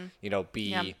is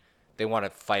be. They want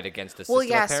to fight against the system. Well,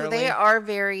 yeah, apparently. So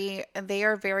they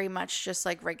are very much just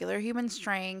like regular human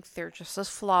strength. They're just as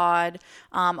flawed.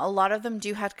 A lot of them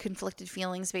do have conflicted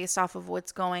feelings based off of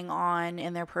what's going on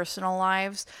in their personal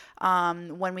lives.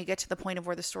 When we get to the point of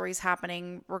where the story's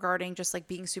happening regarding just like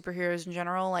being superheroes in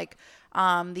general, like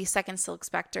the second Silk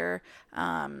Spectre,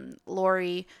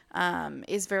 Laurie,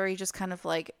 is very just kind of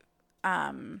like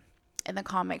in the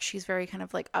comics, she's very kind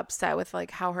of like upset with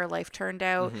like how her life turned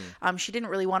out. She didn't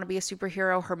really want to be a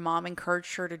superhero. Her mom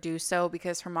encouraged her to do so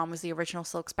because her mom was the original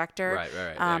Silk Spectre.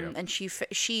 Right. And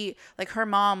she like her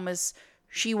mom was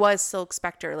she was Silk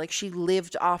Spectre. Like, she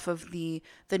lived off of the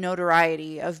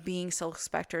notoriety of being Silk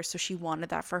Spectre, so she wanted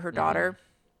that for her daughter.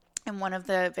 And one of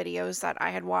the videos that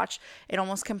I had watched, it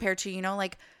almost compared to, you know,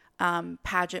 like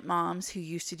pageant moms who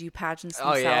used to do pageants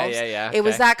themselves. Yeah. It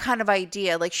was that kind of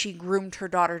idea. Like, she groomed her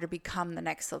daughter to become the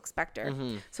next Silk Spectre.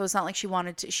 So it's not like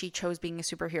she chose being a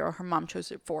superhero. Her mom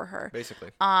chose it for her.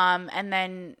 Basically. And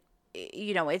then,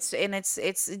 you know, it's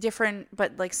different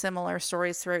but like similar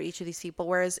stories throughout each of these people.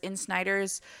 Whereas in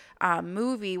Snyder's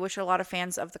movie, which a lot of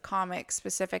fans of the comic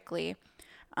specifically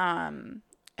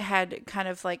had kind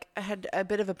of like had a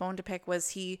bit of a bone to pick, was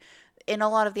he in a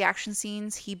lot of the action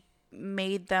scenes he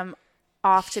made them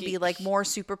off to be like more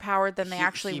superpowered than they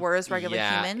actually were as regular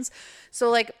humans. So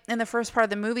like in the first part of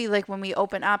the movie, like when we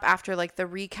open up after like the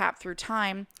recap through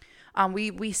time,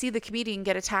 we see the comedian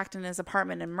get attacked in his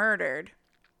apartment and murdered.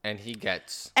 And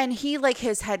he like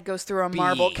his head goes through a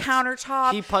marble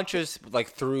countertop. He punches like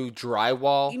through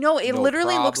drywall. You know, it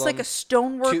literally looks like a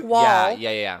stonework wall.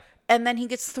 Yeah. And then he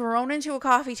gets thrown into a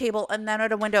coffee table and then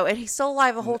at a window, and he's still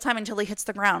alive the whole time until he hits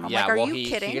the ground. I'm like, are you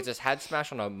kidding? He gets his head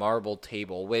smashed on a marble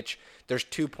table, which there's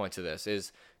 2 points of this.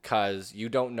 Is because you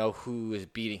don't know who is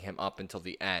beating him up until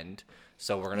the end.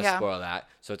 So we're going to spoil that.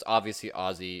 So it's obviously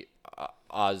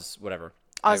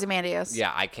Ozymandias.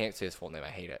 I can't say his full name. I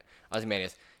hate it.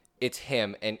 Ozymandias. It's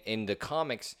him. And in the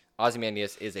comics,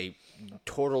 Ozymandias is a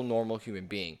total normal human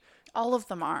being. All of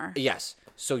them are. Yes.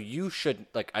 So you should,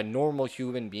 like, a normal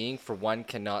human being, for one,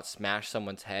 cannot smash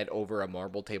someone's head over a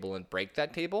marble table and break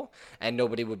that table, and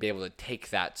nobody would be able to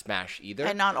take that smash either.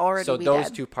 And not already So be those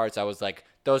dead. 2 parts, I was like,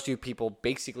 those 2 people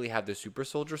basically have the super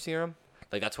soldier serum.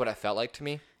 Like, that's what it felt like to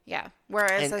me. Yeah.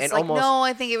 Whereas it's like, no,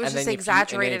 I think it was just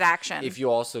exaggerated action. If you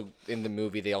also, in the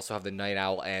movie, they also have the Night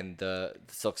Owl and the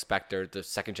Silk Spectre, the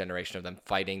second generation of them,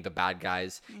 fighting the bad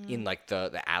guys in, like,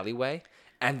 the alleyway.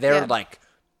 And they're, like,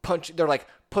 pushing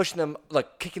them,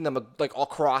 like kicking them like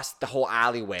across the whole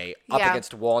alleyway up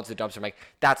against the wall into the dumpster. I'm like,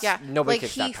 that's nobody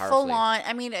kicks that powerfully. Full on.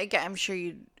 I mean, again, I'm sure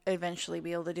you'd eventually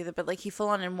be able to do that, but like he full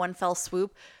on in one fell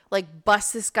swoop, like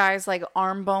busts this guy's like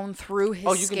arm bone through his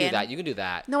skin. You can do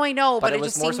that. No, I know, but it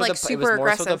just seemed like super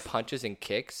aggressive. It was more so the punches and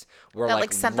kicks were that,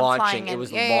 like sent launching. Them it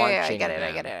was yeah, launching. Yeah,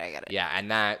 I get it. Yeah, and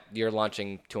that you're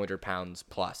launching 200 pounds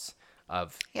plus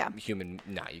of human.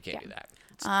 No, you can't do that.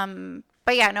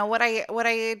 But yeah, no, what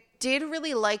I did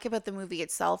really like about the movie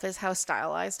itself is how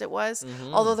stylized it was.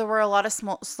 Although there were a lot of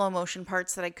slow motion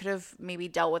parts that I could have maybe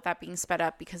dealt with that being sped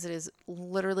up, because it is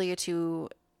literally a 2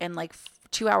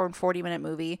 hour and 40-minute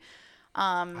movie.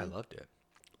 I loved it.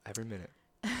 Every minute.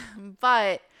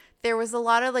 But there was a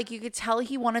lot of, like, you could tell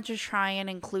he wanted to try and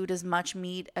include as much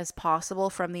meat as possible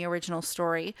from the original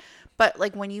story. But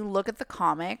like when you look at the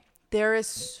comic, there is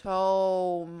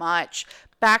so much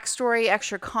backstory,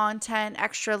 extra content,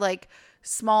 extra like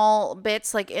small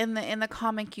bits. Like in the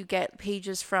comic, you get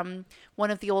pages from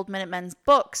one of the old Minutemen's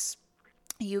books.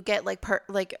 You get like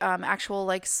actual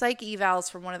like psych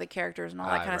evals from one of the characters and all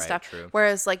that kind of stuff. True.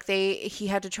 Whereas like he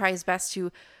had to try his best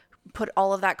to put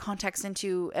all of that context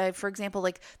into, for example,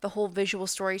 like the whole visual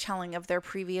storytelling of their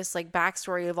previous like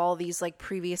backstory of all these like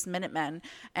previous Minutemen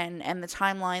and the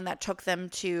timeline that took them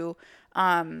to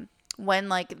when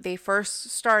like they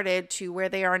first started to where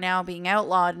they are now being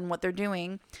outlawed and what they're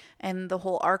doing, and the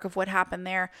whole arc of what happened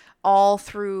there, all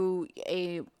through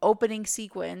a opening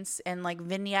sequence and like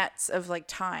vignettes of like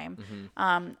time,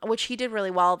 which he did really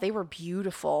well. They were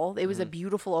beautiful. It was a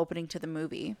beautiful opening to the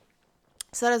movie.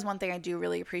 So that is one thing I do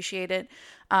really appreciate it.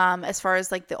 As far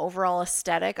as like the overall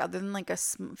aesthetic, other than like a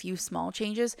few small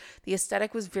changes, the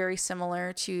aesthetic was very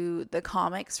similar to the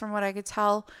comics from what I could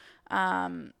tell.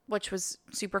 Which was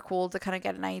super cool to kind of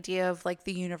get an idea of like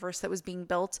the universe that was being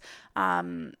built.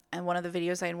 And one of the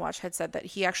videos I had watched had said that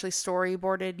he actually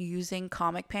storyboarded using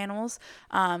comic panels.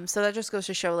 So that just goes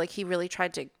to show like he really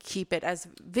tried to keep it as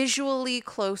visually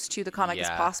close to the comic as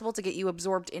possible to get you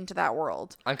absorbed into that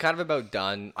world. I'm kind of about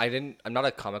done. I'm not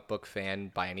a comic book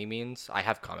fan by any means. I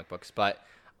have comic books, but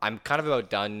I'm kind of about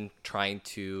done trying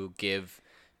to give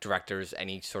directors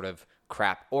any sort of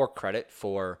crap or credit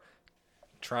for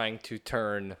trying to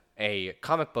turn a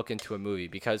comic book into a movie,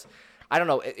 because I don't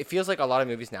know, it feels like a lot of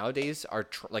movies nowadays are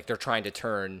they're trying to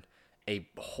turn a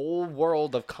whole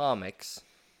world of comics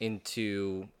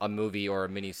into a movie or a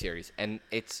miniseries, and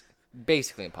it's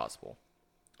basically impossible.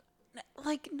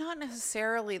 Like, not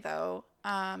necessarily though.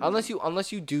 Unless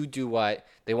you do what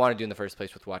they want to do in the first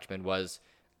place with Watchmen, was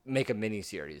make a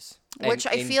miniseries, which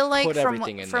I feel like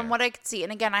from what I could see,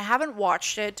 and again, I haven't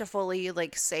watched it to fully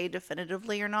like say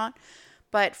definitively or not.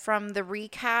 But from the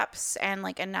recaps and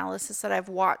like analysis that I've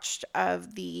watched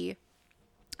of the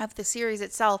of the series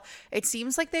itself, it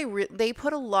seems like they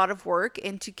put a lot of work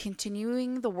into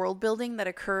continuing the world building that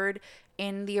occurred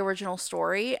in the original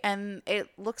story, and it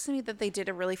looks to me that they did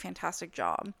a really fantastic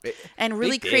job and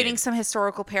really creating some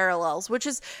historical parallels, which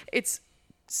is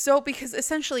because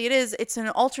essentially it's an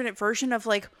alternate version of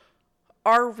like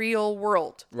our real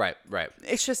world. Right.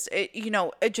 It's just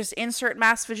just insert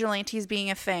mass vigilantes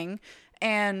being a thing,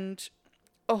 and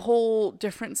a whole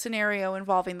different scenario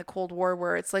involving the Cold War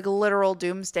where it's like a literal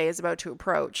doomsday is about to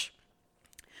approach.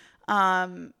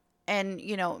 And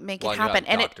make it happen,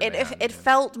 and it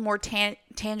felt more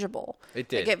tangible. It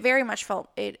did. Like, it very much felt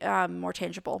it more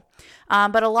tangible.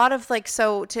 But a lot of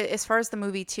as far as the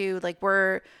movie too, like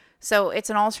it's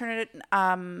an alternate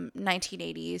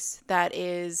 1980s that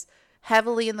is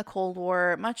heavily in the Cold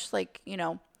War, much like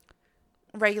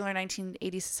regular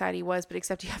 1980s society was, but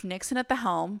except you have Nixon at the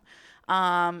helm,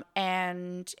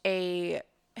 and a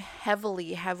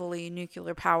heavily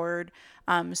nuclear powered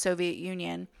Soviet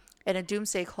Union. And a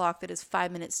doomsday clock that is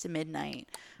 5 minutes to midnight,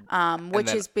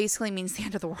 which basically means the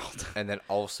end of the world. And then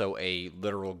also a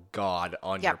literal god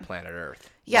on your planet Earth.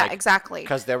 Yeah, exactly.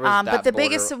 Because there was that but the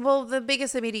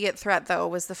biggest immediate threat, though,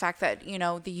 was the fact that,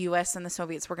 the U.S. and the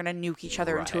Soviets were going to nuke each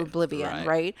other into oblivion,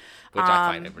 right? Which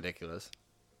I find it ridiculous.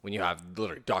 When you have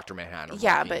literally Dr. Manhattan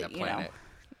walking the planet.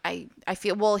 I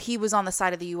feel, he was on the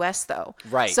side of the U.S., though.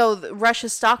 Right. So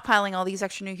Russia's stockpiling all these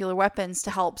extra nuclear weapons to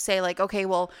help say, like, okay,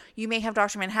 well, you may have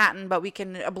Dr. Manhattan, but we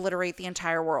can obliterate the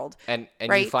entire world. And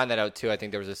right? You find that out, too. I think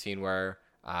there was a scene where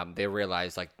they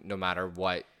realized, like, no matter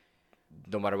what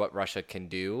Russia can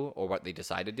do or what they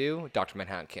decide to do, Dr.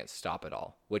 Manhattan can't stop it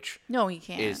all, which no, he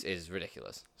can't. is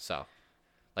ridiculous. So,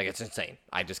 like, it's insane.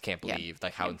 I just can't believe,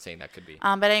 how insane that could be.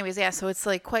 But anyways, so it's,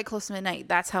 like, quite close to midnight.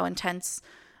 That's how intense...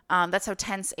 that's how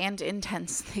tense and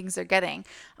intense things are getting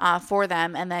for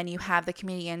them. And then you have the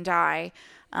comedian die.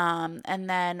 And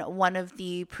then one of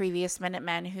the previous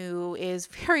Minutemen, who is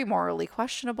very morally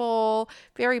questionable,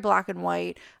 very black and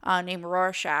white, named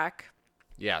Rorschach.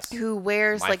 Yes. Who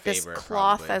wears this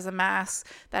cloth as a mask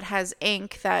that has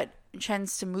ink that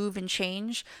tends to move and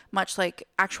change, much like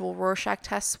actual Rorschach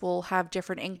tests will have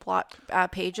different ink blot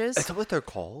pages. Is that what they're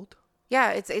called?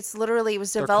 Yeah, it's literally, it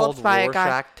was developed by a guy.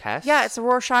 Rorschach test? Yeah, it's a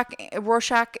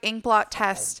Rorschach inkblot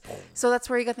test. So that's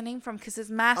where he got the name from, because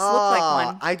his mask looked like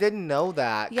one. I didn't know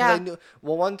that. Yeah.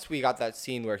 Once we got that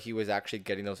scene where he was actually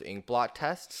getting those inkblot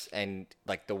tests and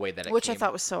like the way that it Which I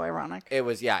thought was so ironic. It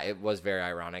was very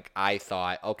ironic. I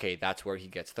thought, okay, that's where he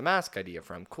gets the mask idea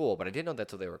from. Cool, but I didn't know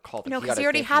that's what they were called. No, because he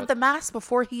already had the mask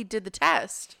before he did the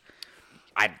test.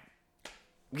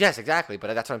 Yes, exactly,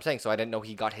 but that's what I'm saying. So I didn't know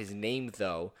he got his name,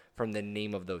 though, from the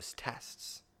name of those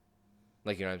tests.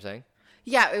 Like, you know what I'm saying?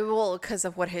 Yeah, because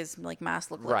of what his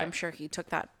mask looked like. Right. I'm sure he took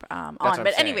that on.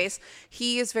 But anyways,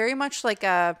 he is very much like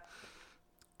a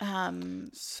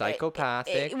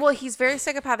psychopathic. He's very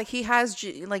psychopathic. He has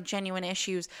genuine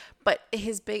issues, but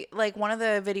his one of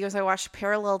the videos I watched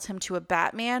paralleled him to a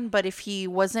Batman. But if he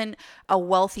wasn't a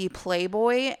wealthy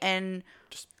playboy and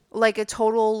just a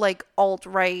total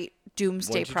alt-right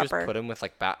doomsday prepper. Just put him with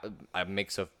a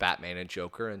mix of Batman and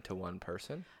Joker into one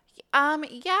person?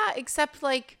 Yeah, except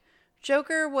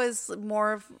Joker was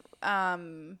more of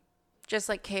just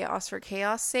chaos for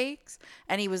chaos sakes,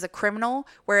 and he was a criminal,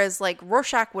 whereas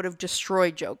Rorschach would have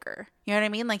destroyed Joker. You know what I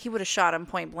mean? He would have shot him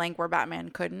point blank where Batman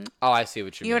couldn't. Oh, I see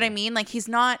what you mean. You know what I mean? He's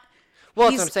not. Well,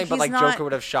 that's what I'm saying. But Joker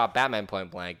would have shot Batman point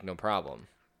blank, no problem.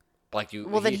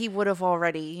 Then he would have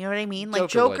already. You know what I mean?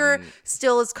 Joker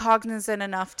still is cognizant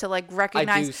enough to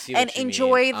recognize and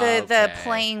enjoy the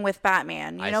playing with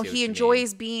Batman. You know, he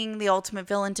enjoys being the ultimate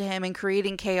villain to him and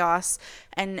creating chaos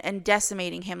and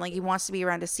decimating him. He wants to be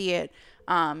around to see it.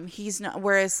 He's not.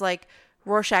 Whereas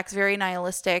Rorschach's very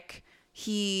nihilistic.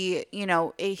 He's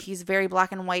very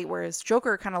black and white, whereas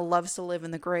Joker kind of loves to live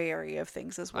in the gray area of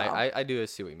things as well. I do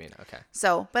see what you mean. Okay.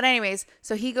 But anyways,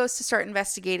 he goes to start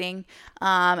investigating,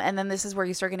 and then this is where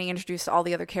you start getting introduced to all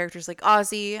the other characters like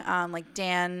Ozzy,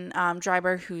 Dan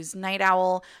Dryburgh, who's Night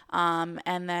Owl,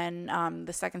 and then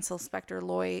the second Inspector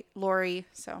Laurie.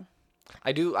 So.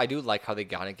 I do like how they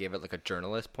kind of gave it a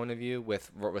journalist point of view with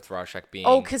Rorschach being.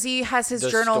 Oh, because he has his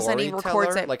journals and he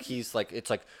records it.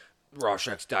 It's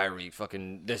Rorschach's diary,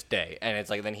 fucking this day, and it's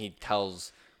then he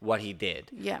tells what he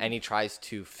did, and he tries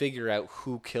to figure out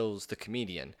who kills the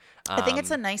comedian. I think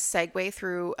it's a nice segue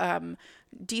through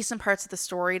decent parts of the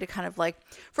story to kind of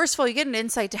first of all, you get an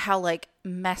insight to how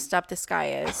messed up this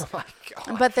guy is. Oh my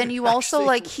god! But then you also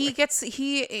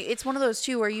it's one of those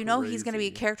too where he's going to be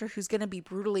a character who's going to be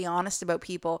brutally honest about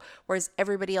people, whereas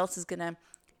everybody else is going to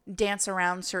dance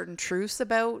around certain truths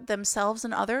about themselves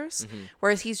and others,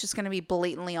 whereas he's just going to be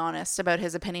blatantly honest about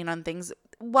his opinion on things.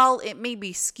 While it may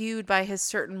be skewed by his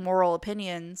certain moral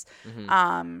opinions,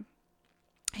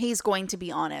 he's going to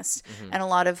be honest, and a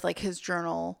lot of like his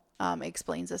journal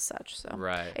explains as such. So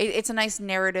it's a nice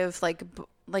narrative,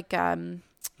 kind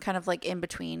of like in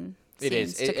between. It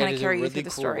is to kind of carry you through the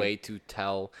story. It is a really cool way to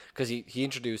tell, because he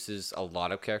introduces a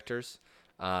lot of characters.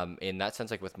 In that sense,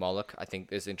 like with Moloch, I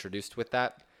think is introduced with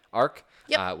that arc,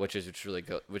 which is really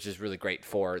good, which is really great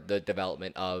for the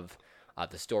development of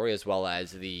the story as well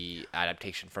as the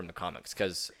adaptation from the comics.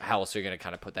 Because how else are you going to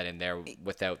kind of put that in there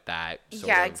without that?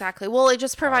 Exactly. Well, it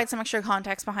just provides some extra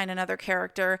context behind another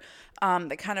character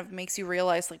that kind of makes you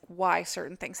realize like why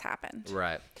certain things happened.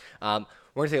 Right. We're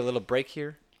going to take a little break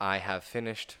here. I have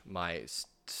finished my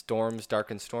Storms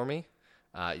Dark and Stormy.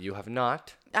 You have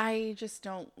not. I just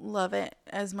don't love it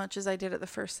as much as I did at the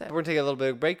first sip. We're going to take a little bit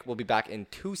of a break. We'll be back in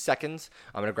 2 seconds.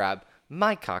 I'm going to grab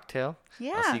my cocktail.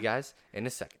 Yeah. I'll see you guys in a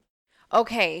second.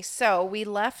 Okay, so we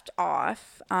left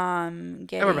off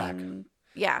and we're back.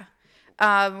 Yeah.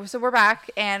 So we're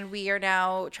back, and we are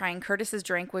now trying Curtis's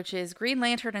drink, which is Green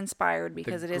Lantern inspired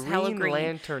because it is hella green. Green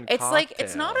Lantern It's cocktail. like,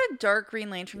 it's not a dark Green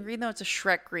Lantern green, though. It's a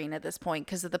Shrek green at this point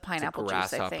because of the pineapple juice, I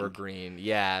think. Grasshopper green.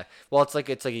 Yeah. Well, it's like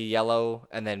a yellow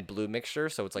and then blue mixture,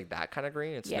 so it's like that kind of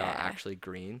green. It's not actually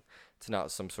green. It's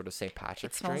not some sort of St.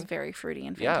 Patrick's drink. It smells very fruity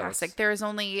and fantastic. There is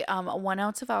only 1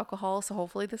 ounce of alcohol, so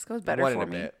hopefully this goes better for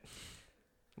me.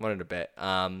 One and a bit.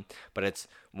 But it's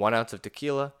 1 ounce of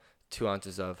tequila, 2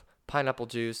 ounces of pineapple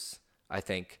juice. I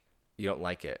think you don't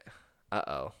like it.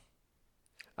 Uh-oh.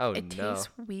 Oh, it no. It tastes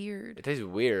weird. It tastes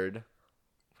weird?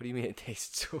 What do you mean it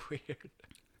tastes weird?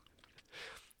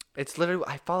 It's literally,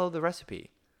 I follow the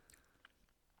recipe.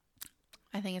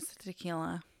 I think it's the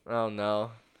tequila. Oh,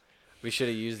 no. We should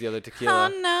have used the other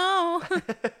tequila. Oh, no.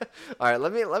 All right,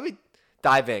 let me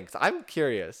dive in, because I'm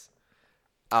curious.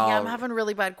 Yeah, I'm having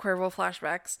really bad Cuervo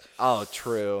flashbacks. Oh,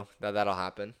 true. That'll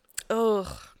happen.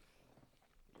 Ugh.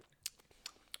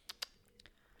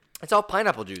 It's all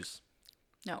pineapple juice.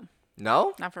 No.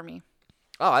 No? Not for me.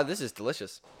 Oh, this is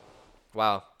delicious.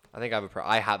 Wow. I think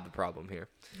I have the problem here.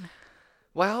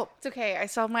 Well, it's okay. I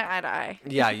still have my eye to eye.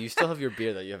 Yeah, you still have your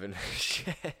beer that you haven't.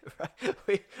 Shit,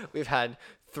 right? We've had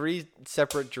 3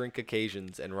 separate drink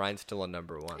occasions, and Ryan's still on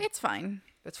number 1. It's fine.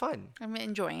 It's fine. I'm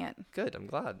enjoying it. Good. I'm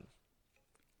glad.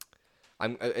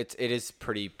 It is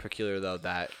pretty peculiar though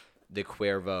that the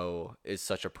Cuervo is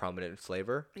such a prominent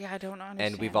flavor. Yeah, I don't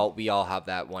understand. And we all have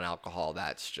that one alcohol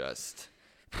that's just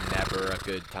never a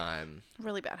good time.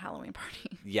 Really bad Halloween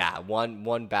party. Yeah,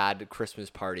 one bad Christmas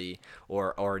party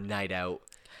or night out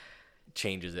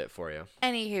changes it for you.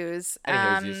 Anywho's.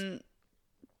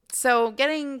 So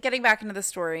getting back into the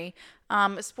story,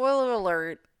 spoiler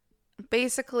alert.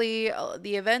 Basically,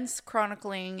 the events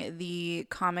chronicling the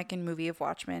comic and movie of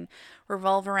Watchmen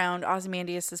revolve around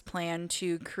Ozymandias' plan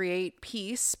to create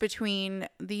peace between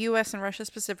the U.S. and Russia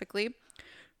specifically,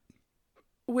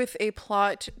 with a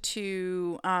plot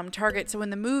to target. So in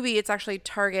the movie, it's actually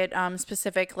target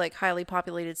specific, like highly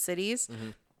populated cities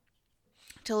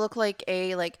to look like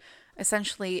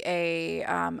essentially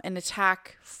an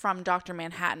attack from Dr.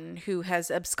 Manhattan, who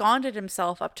has absconded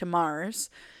himself up to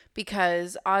Mars.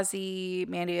 Because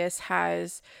Ozymandias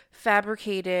has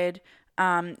fabricated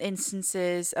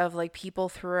instances of like people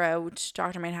throughout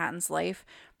Dr. Manhattan's life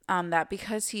that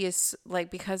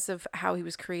because of how he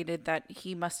was created, that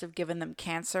he must have given them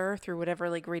cancer through whatever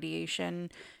like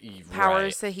radiation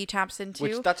powers that he taps into.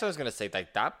 Which that's what I was gonna say.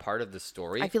 Like that part of the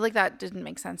story, I feel like that didn't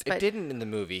make sense. But it didn't in the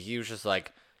movie. He was just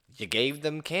like, you gave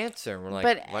them cancer. We're like,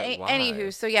 but why?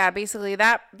 Anywho, so yeah, basically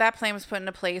that plan was put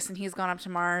into place, and he's gone up to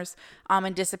Mars,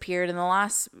 and disappeared. And the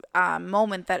last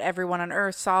moment that everyone on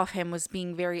Earth saw of him was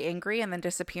being very angry and then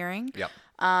disappearing.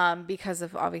 Yep. Because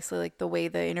of obviously like the way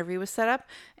the interview was set up,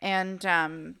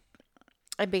 and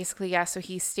basically so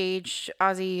he staged.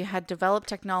 Ozzy had developed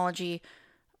technology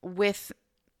with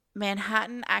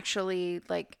Manhattan actually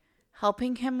like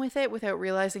helping him with it without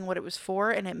realizing what it was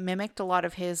for, and it mimicked a lot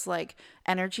of his like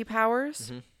energy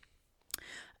powers.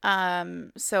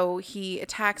 So he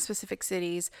attacks specific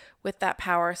cities with that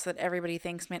power so that everybody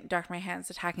thinks Dr.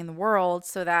 Manhattan's attacking the world,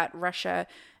 so that Russia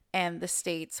and the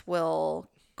States will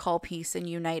call peace and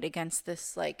unite against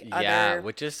this like other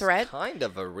which is threat. Kind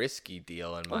of a risky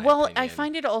deal in my opinion. I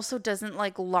find it also doesn't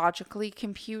like logically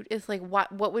compute. It's like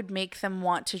what would make them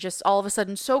want to just all of a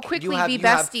sudden so quickly be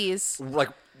besties?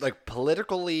 Like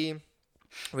politically,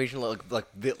 regionally,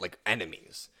 like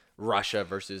enemies. Russia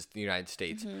versus the United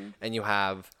States, and you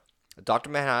have Dr.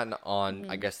 Manhattan on,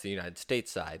 I guess, the United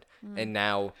States side, and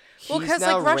now he's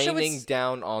now raining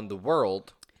down on the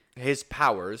world his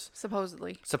powers.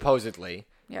 Supposedly.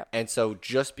 Yeah. And so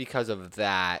just because of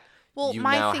that, well,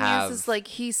 my thing is like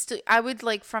he's still. I would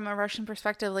like from a Russian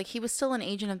perspective, like he was still an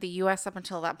agent of the U.S. up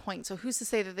until that point. So who's to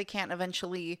say that they can't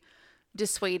eventually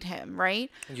dissuade him, right?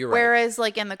 You're right. Whereas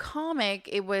like in the comic,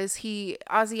 it was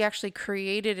Ozzy actually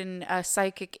created a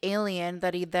psychic alien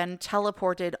that he then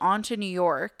teleported onto New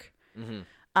York.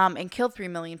 And killed 3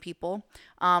 million people.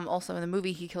 Also in the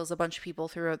movie, he kills a bunch of people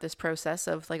throughout this process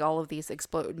of like all of these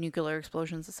nuclear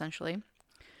explosions, essentially.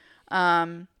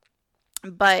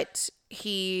 But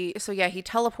he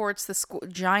teleports the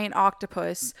giant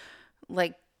octopus,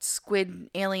 like squid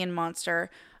alien monster,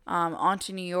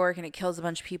 onto New York, and it kills a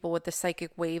bunch of people with the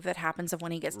psychic wave that happens of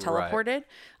when he gets teleported.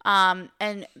 Right.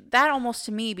 And that almost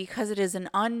to me, because it is an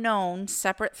unknown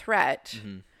separate threat.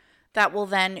 That will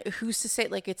then, who's to say,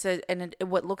 like it's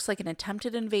what looks like an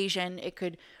attempted invasion. It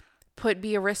could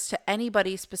be a risk to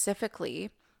anybody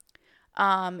specifically.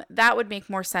 That would make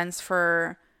more sense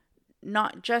for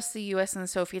not just the U.S. and the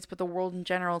Soviets, but the world in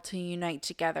general to unite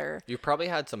together. You probably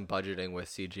had some budgeting with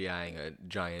CGIing a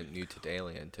giant mutant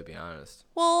alien, to be honest.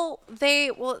 Well,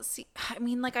 see, I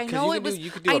mean, like I know it was. You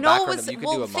could do a background. You could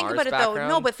do a think Mars about it background.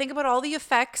 though. No, but think about all the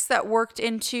effects that worked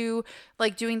into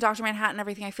like doing Dr. Manhattan and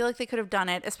everything. I feel like they could have done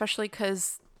it, especially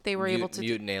because they were able to.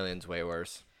 Mutant aliens way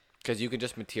worse. Because you can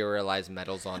just materialize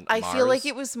metals on Mars. I feel like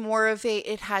it was more of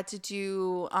it had to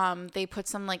do. They put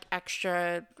some like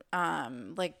extra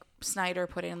like. Snyder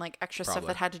put in like extra stuff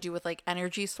that had to do with like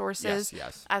energy sources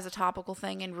as a topical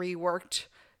thing and reworked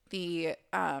the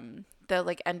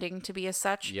like ending to be as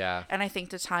such. Yeah. And I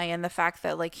think to tie in the fact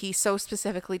that like he so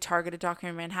specifically targeted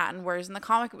Dr. Manhattan, whereas in the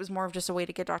comic it was more of just a way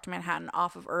to get Dr. Manhattan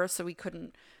off of Earth so we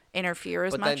couldn't interfere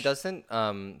as much. But then doesn't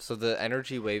so the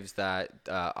energy waves that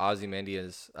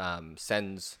Ozymandias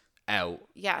sends out.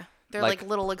 Yeah. They're like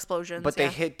little explosions. But they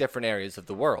hit different areas of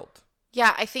the world.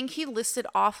 Yeah, I think he listed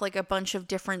off like a bunch of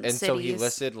different cities. And so he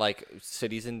listed like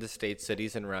cities in the States,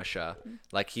 cities in Russia.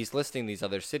 Like he's listing these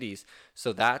other cities.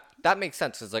 So that makes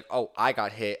sense. It's like, oh, I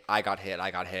got hit. Like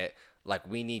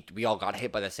we all got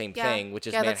hit by the same thing, which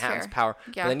is Manhattan's power.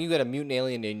 Yeah. But then you get a mutant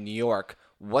alien in New York.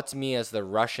 What's me as the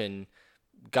Russian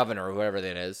governor or whoever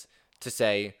that is to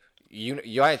say,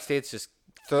 United States just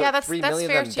 3 million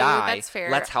of them die. That's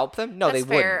fair. Let's help them. No, they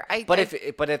wouldn't.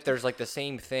 But if there's like the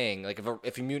same thing, like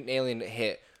if a mutant alien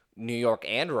hit New York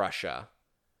and Russia,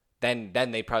 then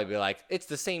they'd probably be like, it's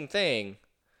the same thing.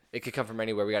 It could come from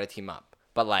anywhere. We got to team up.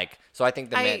 But like, so I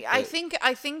think I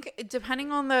think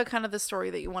depending on the kind of the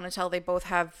story that you want to tell, they both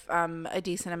have a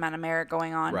decent amount of merit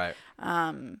going on. Right.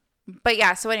 But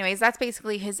yeah, so anyways, that's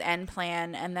basically his end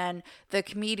plan. And then the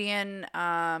comedian,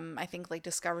 I think like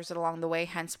discovers it along the way,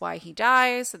 hence why he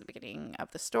dies at the beginning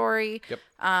of the story. Yep.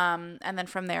 And then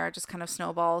from there, it just kind of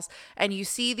snowballs. And you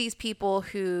see these people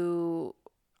who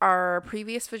are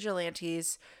previous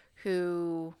vigilantes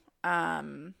who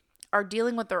are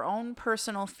dealing with their own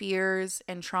personal fears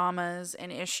and traumas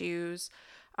and issues.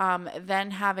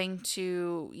 Then having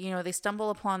to, they stumble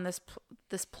upon this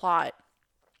plot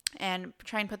and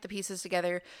try and put the pieces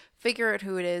together, figure out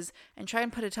who it is, and try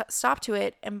and put a stop to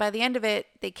it. And by the end of it,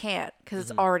 they can't because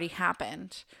it's already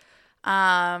happened.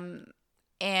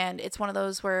 And it's one of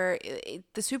those where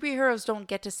the superheroes don't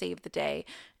get to save the day.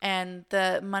 And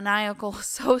the maniacal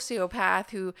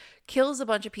sociopath who kills a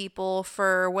bunch of people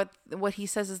for what he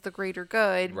says is the greater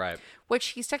good, right? Which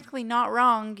he's technically not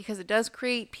wrong because it does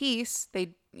create peace.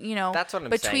 That's what I'm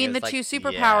between saying, the two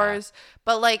superpowers,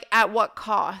 but like at what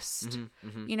cost?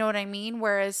 You know what I mean?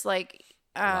 Whereas like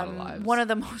one of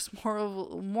the most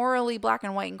morally black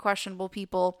and white and questionable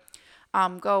people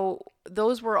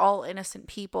those were all innocent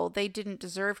people. They didn't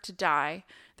deserve to die.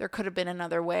 There could have been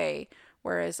another way.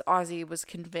 Whereas Ozzy was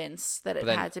convinced that it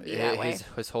had to be that way.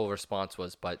 His whole response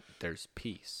was, but there's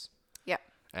peace. Yeah.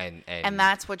 And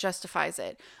that's what justifies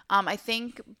it. I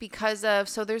think because of,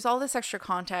 so there's all this extra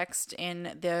context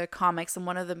in the comics, and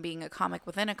one of them being a comic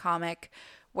within a comic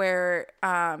where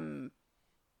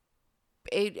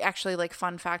it actually, like,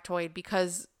 fun factoid,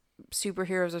 because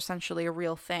superheroes are essentially a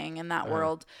real thing in that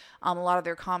world. A lot of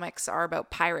their comics are about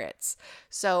pirates.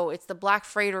 So it's the Black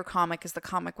Freighter comic is the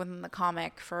comic within the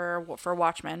comic for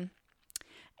Watchmen.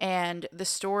 And the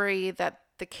story that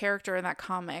the character in that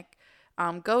comic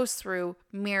goes through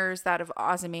mirrors that of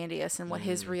Ozymandias, and what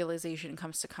his realization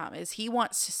comes to come is he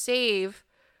wants to save,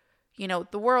 the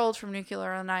world from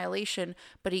nuclear annihilation,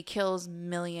 but he kills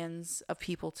millions of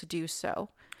people to do so.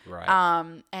 Right.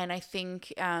 And I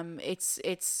think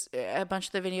it's a bunch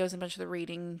of the videos and a bunch of the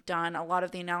reading done. A lot of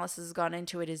the analysis has gone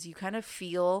into it. Is you kind of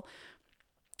feel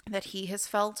that he has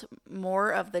felt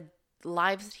more of the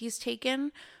lives that he's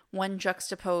taken one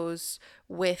juxtaposed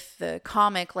with the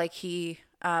comic, like he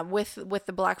with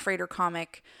the Black Freighter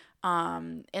comic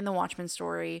in the Watchmen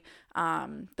story,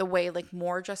 the way like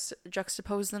Moore just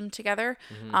juxtaposed them together,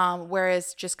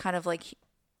 whereas just kind of like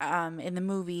in the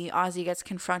movie, Ozzy gets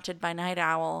confronted by Night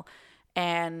Owl,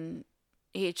 and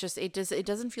it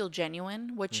doesn't feel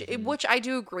genuine, which I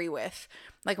do agree with.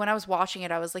 Like when I was watching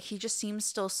it, I was like, he just seems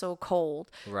still so cold.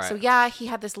 Right. So yeah, he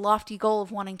had this lofty goal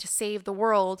of wanting to save the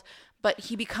world, but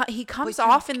he comes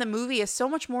off in the movie as so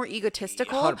much more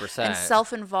egotistical 100%. and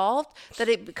self-involved that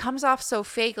it comes off so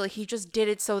fake. Like he just did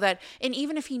it so that, and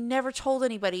even if he never told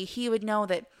anybody, he would know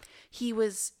that he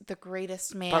was the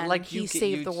greatest man. But like he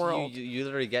saved the world. You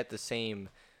literally get the same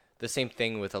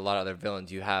thing with a lot of other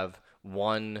villains. You have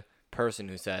one person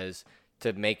who says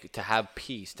to have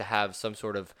peace, to have some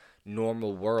sort of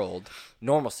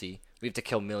normalcy, we have to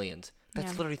kill millions.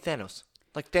 That's literally Thanos.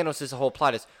 Like Thanos' whole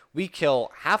plot is we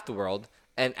kill half the world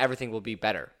and everything will be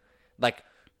better. Like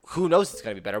who knows it's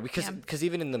going to be better because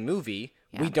even in the movie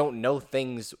we don't know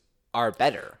things are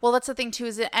better. Well, that's the thing too,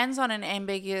 is it ends on an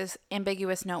ambiguous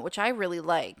note, which I really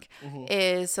like.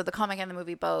 Is so the comic and the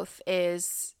movie both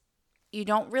is you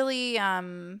don't really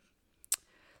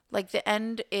like the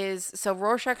end is so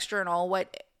Rorschach's journal.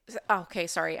 Okay,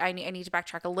 sorry. I need to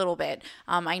backtrack a little bit.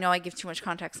 I know I give too much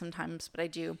context sometimes, but I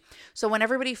do. So when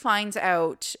everybody finds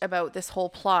out about this whole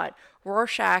plot,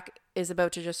 Rorschach is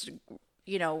about to just,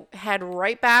 head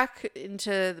right back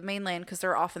into the mainland because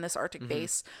they're off in this Arctic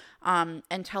base, and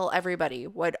tell everybody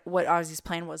what Ozzy's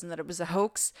plan was and that it was a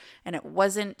hoax and it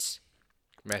wasn't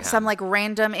some like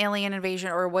random alien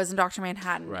invasion or it wasn't Dr.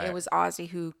 Manhattan. Right. It was Ozzy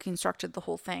who constructed the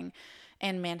whole thing.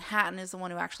 And Manhattan is the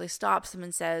one who actually stops him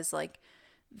and says, like,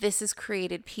 this has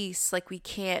created peace. Like, we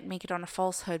can't make it on a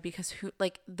falsehood because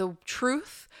the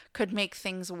truth could make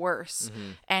things worse.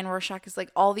 And Rorschach is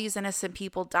like, all these innocent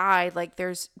people died. Like,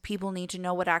 people need to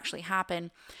know what actually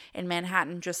happened. And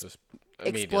Manhattan just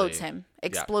explodes him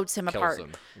apart.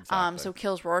 Him. Exactly. So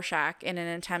kills Rorschach in an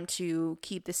attempt to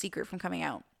keep the secret from coming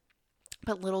out.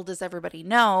 But little does everybody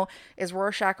know is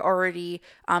Rorschach already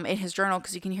in his journal,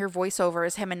 because you can hear voiceover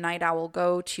as him and Night Owl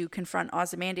go to confront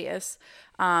Ozymandias,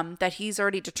 that he's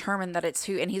already determined that it's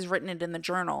who, and he's written it in the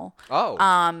journal.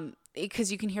 Oh.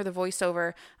 Because you can hear the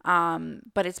voiceover,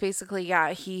 but it's basically,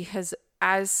 he has,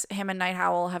 as him and Night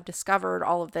Owl have discovered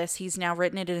all of this, he's now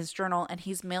written it in his journal, and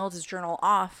he's mailed his journal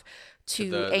off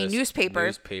to a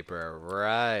newspaper,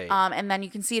 right? And then you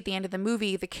can see at the end of the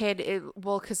movie, the kid,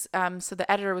 so the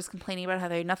editor was complaining about how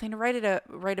they had nothing to write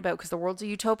about because the world's a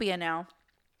utopia now.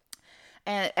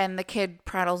 And the kid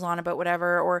prattles on about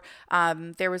whatever, or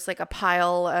there was like a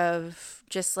pile of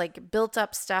just like built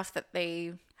up stuff that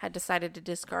they had decided to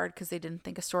discard because they didn't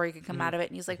think a story could come out of it.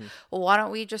 And he's like, well, why don't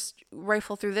we just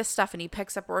rifle through this stuff? And he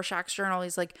picks up Rorschach's journal.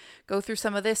 He's like, go through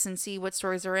some of this and see what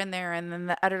stories are in there. And then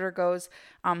the editor goes,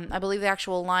 I believe the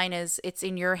actual line is, it's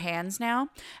in your hands now.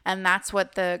 And that's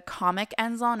what the comic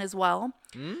ends on as well.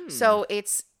 So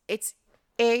it's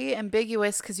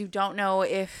ambiguous because you don't know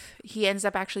if he ends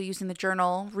up actually using the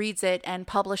journal, reads it, and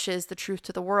publishes the truth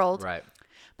to the world. Right.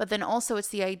 But then also it's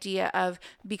the idea of,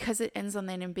 because it ends on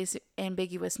an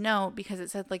ambiguous note, because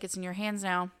it said like it's in your hands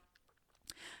now,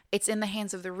 it's in the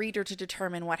hands of the reader to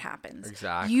determine what happens.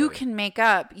 Exactly. You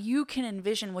can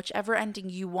envision whichever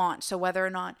ending you want. So whether or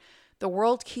not the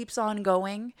world keeps on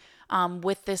going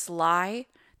with this lie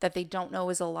that they don't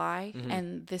know is a lie,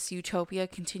 and this utopia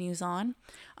continues on,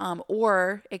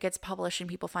 or it gets published and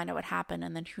people find out what happened,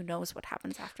 and then who knows what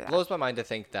happens after that. It blows my mind to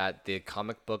think that the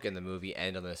comic book and the movie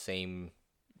end on the same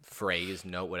phrase,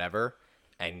 note, whatever,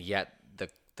 and yet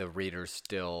the readers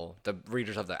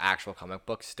of the actual comic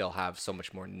book still have so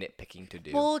much more nitpicking to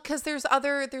do. Well, because there's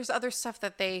other stuff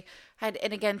that they had,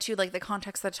 and again too, like the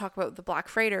context that talk about the Black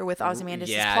Freighter with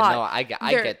Ozymandias' plot. No, I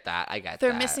get that.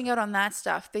 They're missing out on that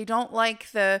stuff. They don't like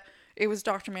it was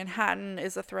Dr. Manhattan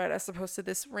is a threat as opposed to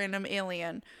this random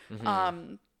alien.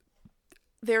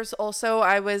 There's also,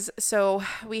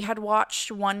 we had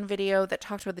watched one video that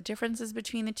talked about the differences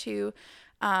between the two.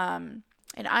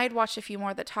 And I had watched a few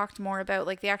more that talked more about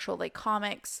like the actual like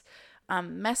comics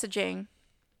messaging.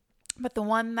 But the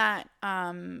one that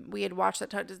we had watched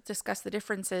that discussed the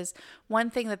differences, one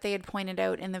thing that they had pointed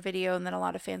out in the video and that a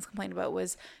lot of fans complained about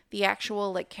was the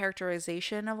actual like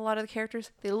characterization of a lot of the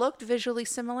characters. They looked visually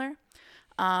similar,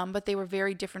 but they were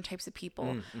very different types of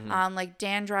people. Like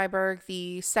Dan Dreiberg,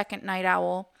 the second Night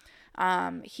Owl,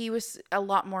 he was a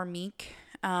lot more meek.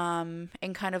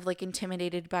 And kind of like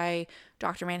intimidated by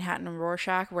Dr. Manhattan and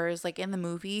Rorschach, whereas like in the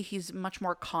movie, he's much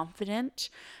more confident,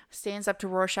 stands up to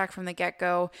Rorschach from the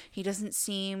get-go. He doesn't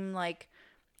seem like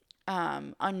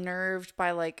unnerved by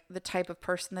like the type of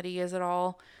person that he is at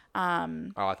all. I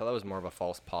thought that was more of a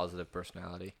false positive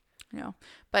personality.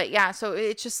 But yeah, so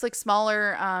it's just like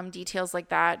smaller details like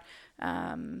that.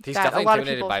 He's definitely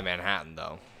intimidated by Manhattan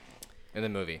though, in the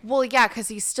movie. Well, yeah, because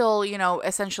he's still,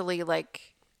 essentially like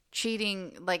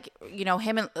cheating, like,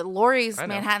 him and Laurie's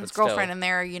Manhattan's girlfriend, and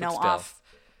they're, off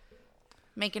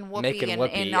making Whoopi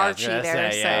and Archie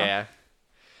there. Yeah.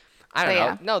 I don't know.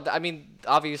 Yeah. No, I mean,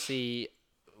 obviously,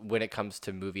 when it comes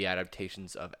to movie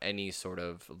adaptations of any sort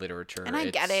of literature, and I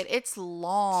get it, it's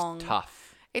long, it's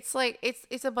tough. It's like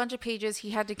it's a bunch of pages. He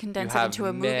had to condense it into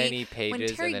a movie. Many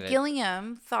pages, when Terry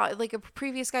Gilliam thought, like, a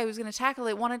previous guy who was going to tackle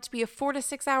it wanted it to be a 4 to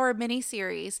 6 hour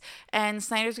miniseries, and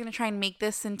Snyder's going to try and make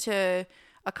this into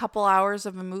a couple hours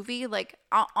of a movie. Like,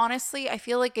 honestly, I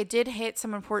feel like it did hit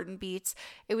some important beats.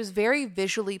 It was very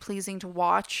visually pleasing to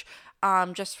watch.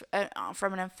 Just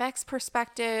from an effects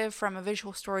perspective, from a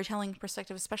visual storytelling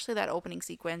perspective, especially that opening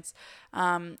sequence.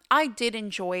 I did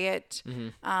enjoy it.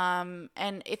 Mm-hmm.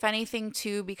 And if anything,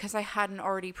 too, because I hadn't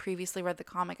already previously read the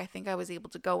comic, I think I was able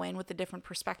to go in with a different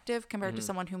perspective compared to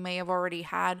someone who may have already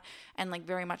had and, like,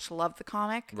 very much loved the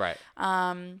comic. Right.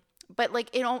 But,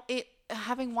 like, it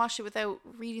having watched it without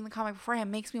reading the comic beforehand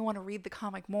makes me want to read the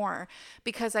comic more,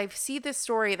 because I see this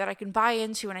story that I can buy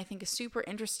into and I think is super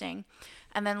interesting.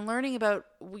 And then learning about,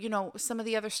 some of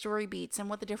the other story beats and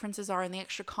what the differences are and the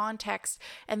extra context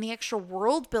and the extra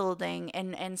world building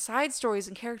and side stories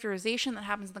and characterization that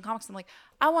happens in the comics. I'm like,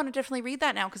 I want to definitely read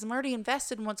that now because I'm already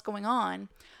invested in what's going on.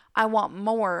 I want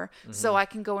more, so I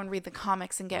can go and read the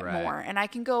comics and get more. And I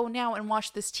can go now and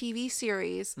watch this TV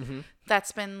series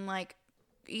that's been, like,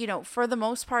 for the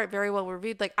most part, very well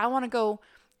reviewed. Like, I want to go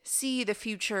see the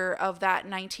future of that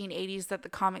 1980s that the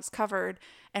comics covered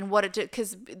and what it did,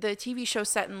 because the TV show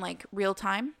set in, like, real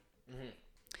time.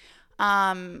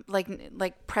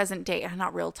 Like present day,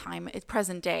 not real time, it's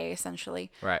present day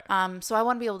essentially. Right. So I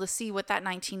want to be able to see what that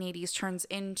 1980s turns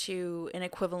into an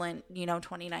equivalent,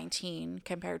 2019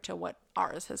 compared to what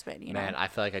ours has been. Man, I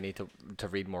feel like I need to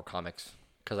read more comics,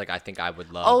 because, like, I think I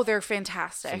would love. Oh, they're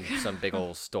fantastic. Some big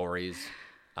old stories,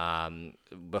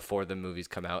 before the movies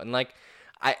come out, and, like,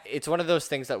 it's one of those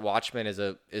things that Watchmen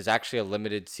is actually a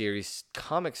limited series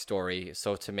comic story.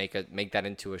 So to make that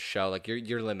into a show, like,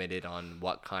 you're limited on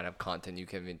what kind of content you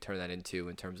can turn that into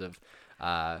in terms of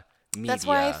media. That's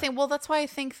why I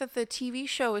think that the TV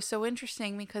show is so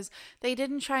interesting, because they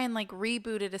didn't try and, like,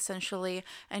 reboot it essentially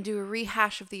and do a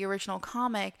rehash of the original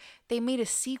comic. They made a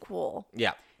sequel.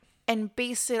 Yeah. And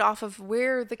based it off of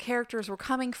where the characters were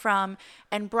coming from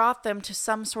and brought them to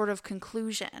some sort of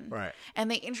conclusion. Right.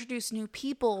 And they introduced new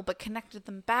people but connected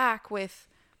them back with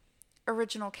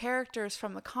original characters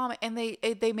from the comic. And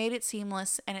they made it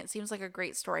seamless, and it seems like a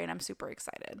great story, and I'm super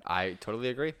excited. I totally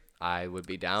agree. I would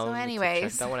be down to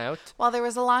check that one out. While there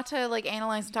was a lot to, like,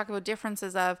 analyze and talk about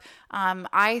differences of,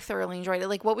 I thoroughly enjoyed it.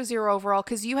 Like, what was your overall?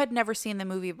 Because you had never seen the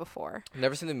movie before.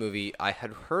 Never seen the movie. I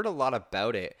had heard a lot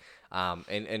about it.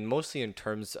 And mostly in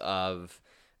terms of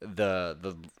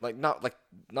the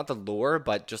not the lore,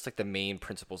 but just, like, the main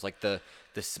principles, like the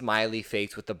smiley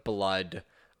face with the blood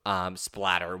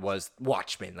splatter was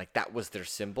Watchmen, like, that was their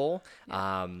symbol.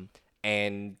 Yeah.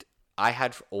 And I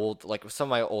had some of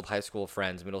my old high school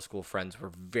friends, middle school friends were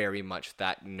very much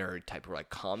that nerd type, where, like,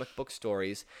 comic book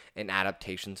stories and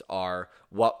adaptations are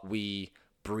what we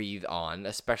breathe on,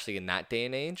 especially in that day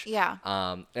and age. Yeah.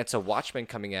 And so Watchmen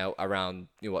coming out around,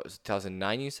 what was it,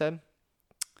 2009, you said?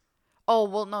 Oh,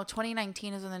 well, no,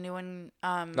 2019 is when the new one.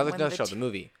 The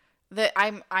movie.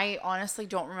 I honestly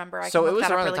don't remember. So it was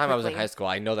around the time I was in high school.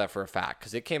 I know that for a fact,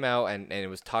 because it came out and it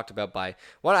was talked about by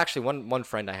one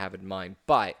friend I have in mind.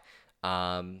 But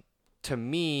to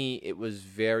me, it was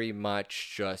very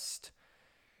much just.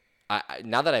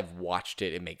 Now that I've watched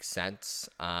it, it makes sense.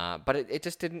 But it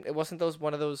just didn't. It wasn't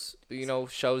one of those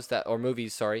shows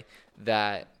movies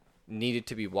that needed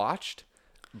to be watched.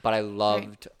 But I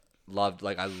loved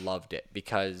it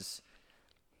because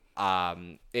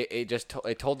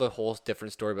it told the whole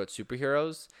different story about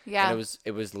superheroes. Yeah. And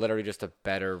it was literally just a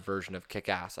better version of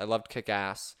Kick-Ass. I loved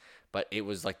Kick-Ass, but it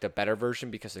was, like, the better version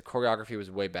because the choreography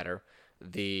was way better.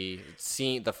 The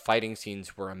fighting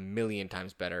scenes were a million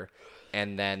times better.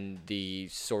 And then the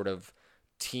sort of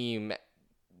team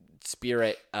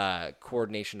spirit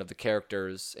coordination of the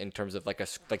characters in terms of, like,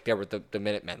 there were the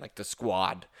Minutemen, like, the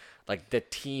squad, like, the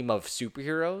team of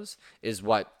superheroes is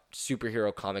what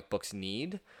superhero comic books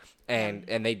need, and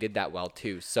they did that well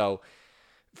too. So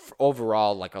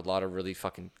overall, like, a lot of really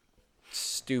fucking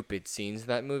stupid scenes in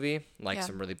that movie, like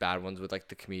some really bad ones with, like,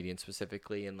 the comedian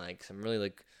specifically, and, like, some really,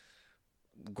 like,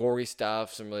 gory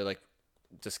stuff, some really, like,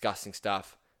 disgusting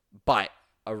stuff. But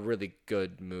a really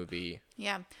good movie.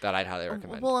 Yeah. That I'd highly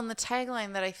recommend. Well, and the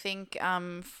tagline that I think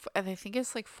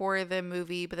is like for the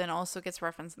movie, but then also gets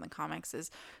referenced in the comics is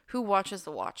 "Who watches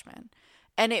the Watchmen?"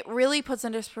 And it really puts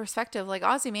into perspective, like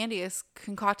Ozymandias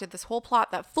concocted this whole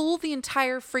plot that fooled the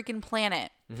entire freaking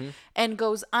planet and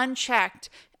goes unchecked.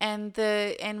 And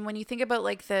when you think about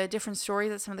like the different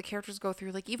stories that some of the characters go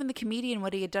through, like even the comedian,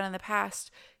 what he had done in the past,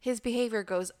 his behavior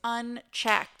goes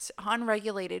unchecked,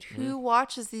 unregulated. Who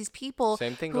watches these people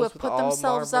Same thing who goes have with put all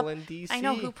themselves Marvel up? and DC. I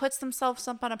know, who puts themselves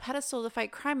up on a pedestal to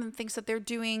fight crime and thinks that they're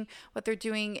doing what they're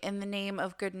doing in the name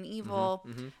of good and evil,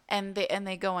 and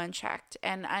they go unchecked.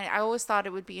 And I always thought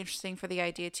it would be interesting for the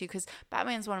idea too, because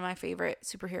Batman's one of my favorite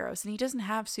superheroes, and he doesn't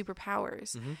have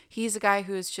superpowers. He's a guy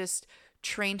who is just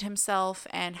trained himself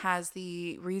and has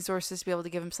the resources to be able to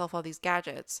give himself all these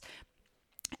gadgets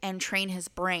and train his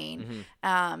brain.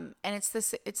 And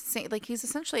it's like he's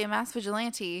essentially a mass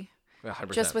vigilante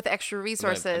 100%. just with extra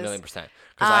resources. A million %.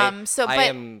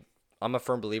 Because I'm a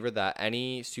firm believer that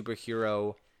any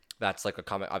superhero that's like a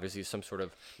comic, obviously some sort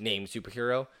of named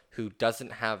superhero who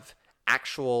doesn't have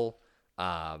actual,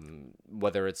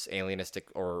 whether it's alienistic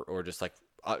or just like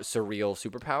surreal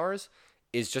superpowers,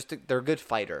 is just they're a good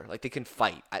fighter. Like they can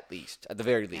fight at the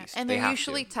very least. And they're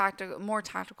usually more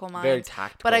tactical minds. Very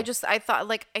tactical. But I thought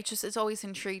like it's always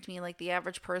intrigued me, like the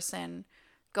average person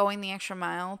going the extra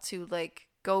mile to like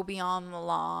go beyond the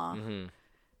law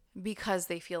because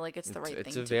they feel like it's the right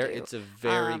thing to do. It's a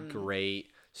very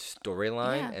great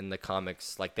storyline in the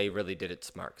comics. Like they really did it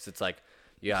smart. 'Cause it's like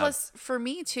Plus for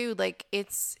me too, like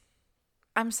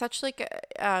I'm such like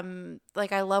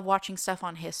I love watching stuff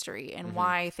on history and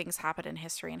why things happen in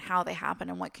history and how they happen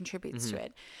and what contributes to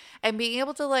it, and being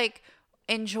able to like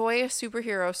enjoy a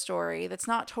superhero story that's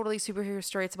not totally superhero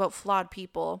story. It's about flawed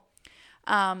people.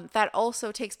 That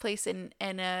also takes place in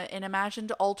an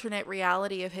imagined alternate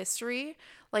reality of history,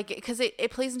 like because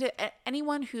it plays into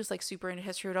anyone who's like super into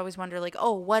history would always wonder like,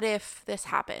 oh, what if this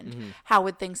happened? How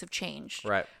would things have changed?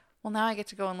 Right. Well, now I get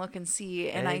to go and look and see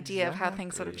an idea of how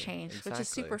things would have changed, which is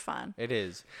super fun. It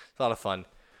is. It's a lot of fun.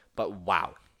 But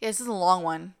wow. Yeah, this is a long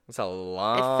one. It's a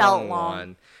long one. It felt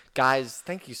long. Guys,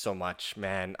 thank you so much,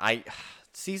 man.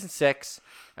 Season 6,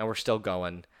 and we're still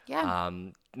going. Yeah.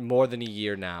 More than a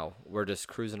year now. We're just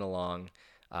cruising along.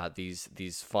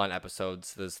 These fun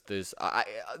episodes.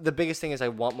 The biggest thing is I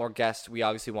want more guests. We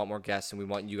obviously want more guests, and we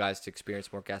want you guys to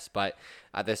experience more guests. But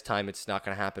at this time, it's not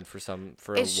going to happen for a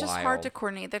while. It's just hard to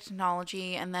coordinate the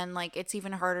technology, and then like it's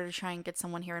even harder to try and get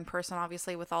someone here in person,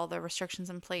 obviously with all the restrictions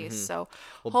in place. So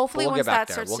hopefully once that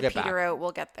starts to peter out,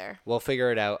 we'll get there. We'll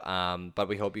figure it out. But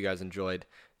we hope you guys enjoyed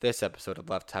this episode of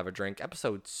Left to Have a Drink,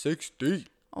 episode 60.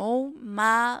 Oh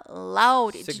my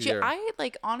Lord!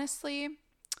 Honestly,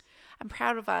 I'm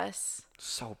proud of us.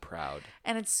 So proud.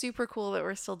 And it's super cool that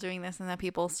we're still doing this and that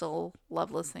people still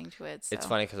love listening to it. So. It's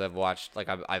funny because I've watched, like,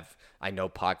 I know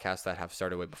podcasts that have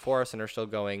started way before us and are still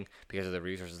going because of the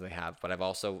resources they have. But I've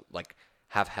also, like,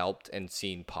 have helped and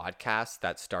seen podcasts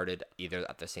that started either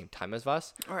at the same time as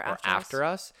us or after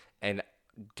us and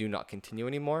do not continue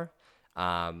anymore.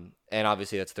 And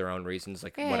obviously that's their own reasons,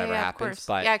 like whatever happens.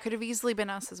 But yeah, it could have easily been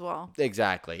us as well.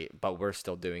 Exactly. But we're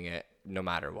still doing it no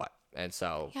matter what. And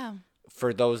so yeah.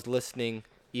 For those listening,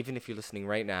 even if you're listening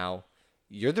right now,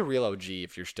 you're the real OG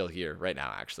if you're still here right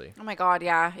now, actually. Oh my God,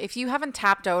 yeah. If you haven't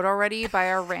tapped out already by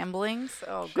our ramblings,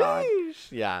 oh God.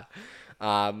 Yeah.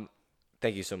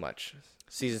 Thank you so much.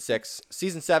 Season 6,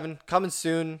 Season 7, coming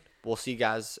soon. We'll see you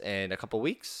guys in a couple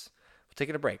weeks. We're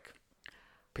taking a break.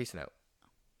 Peace out.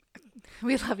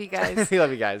 We love you guys. We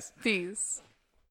love you guys. Peace.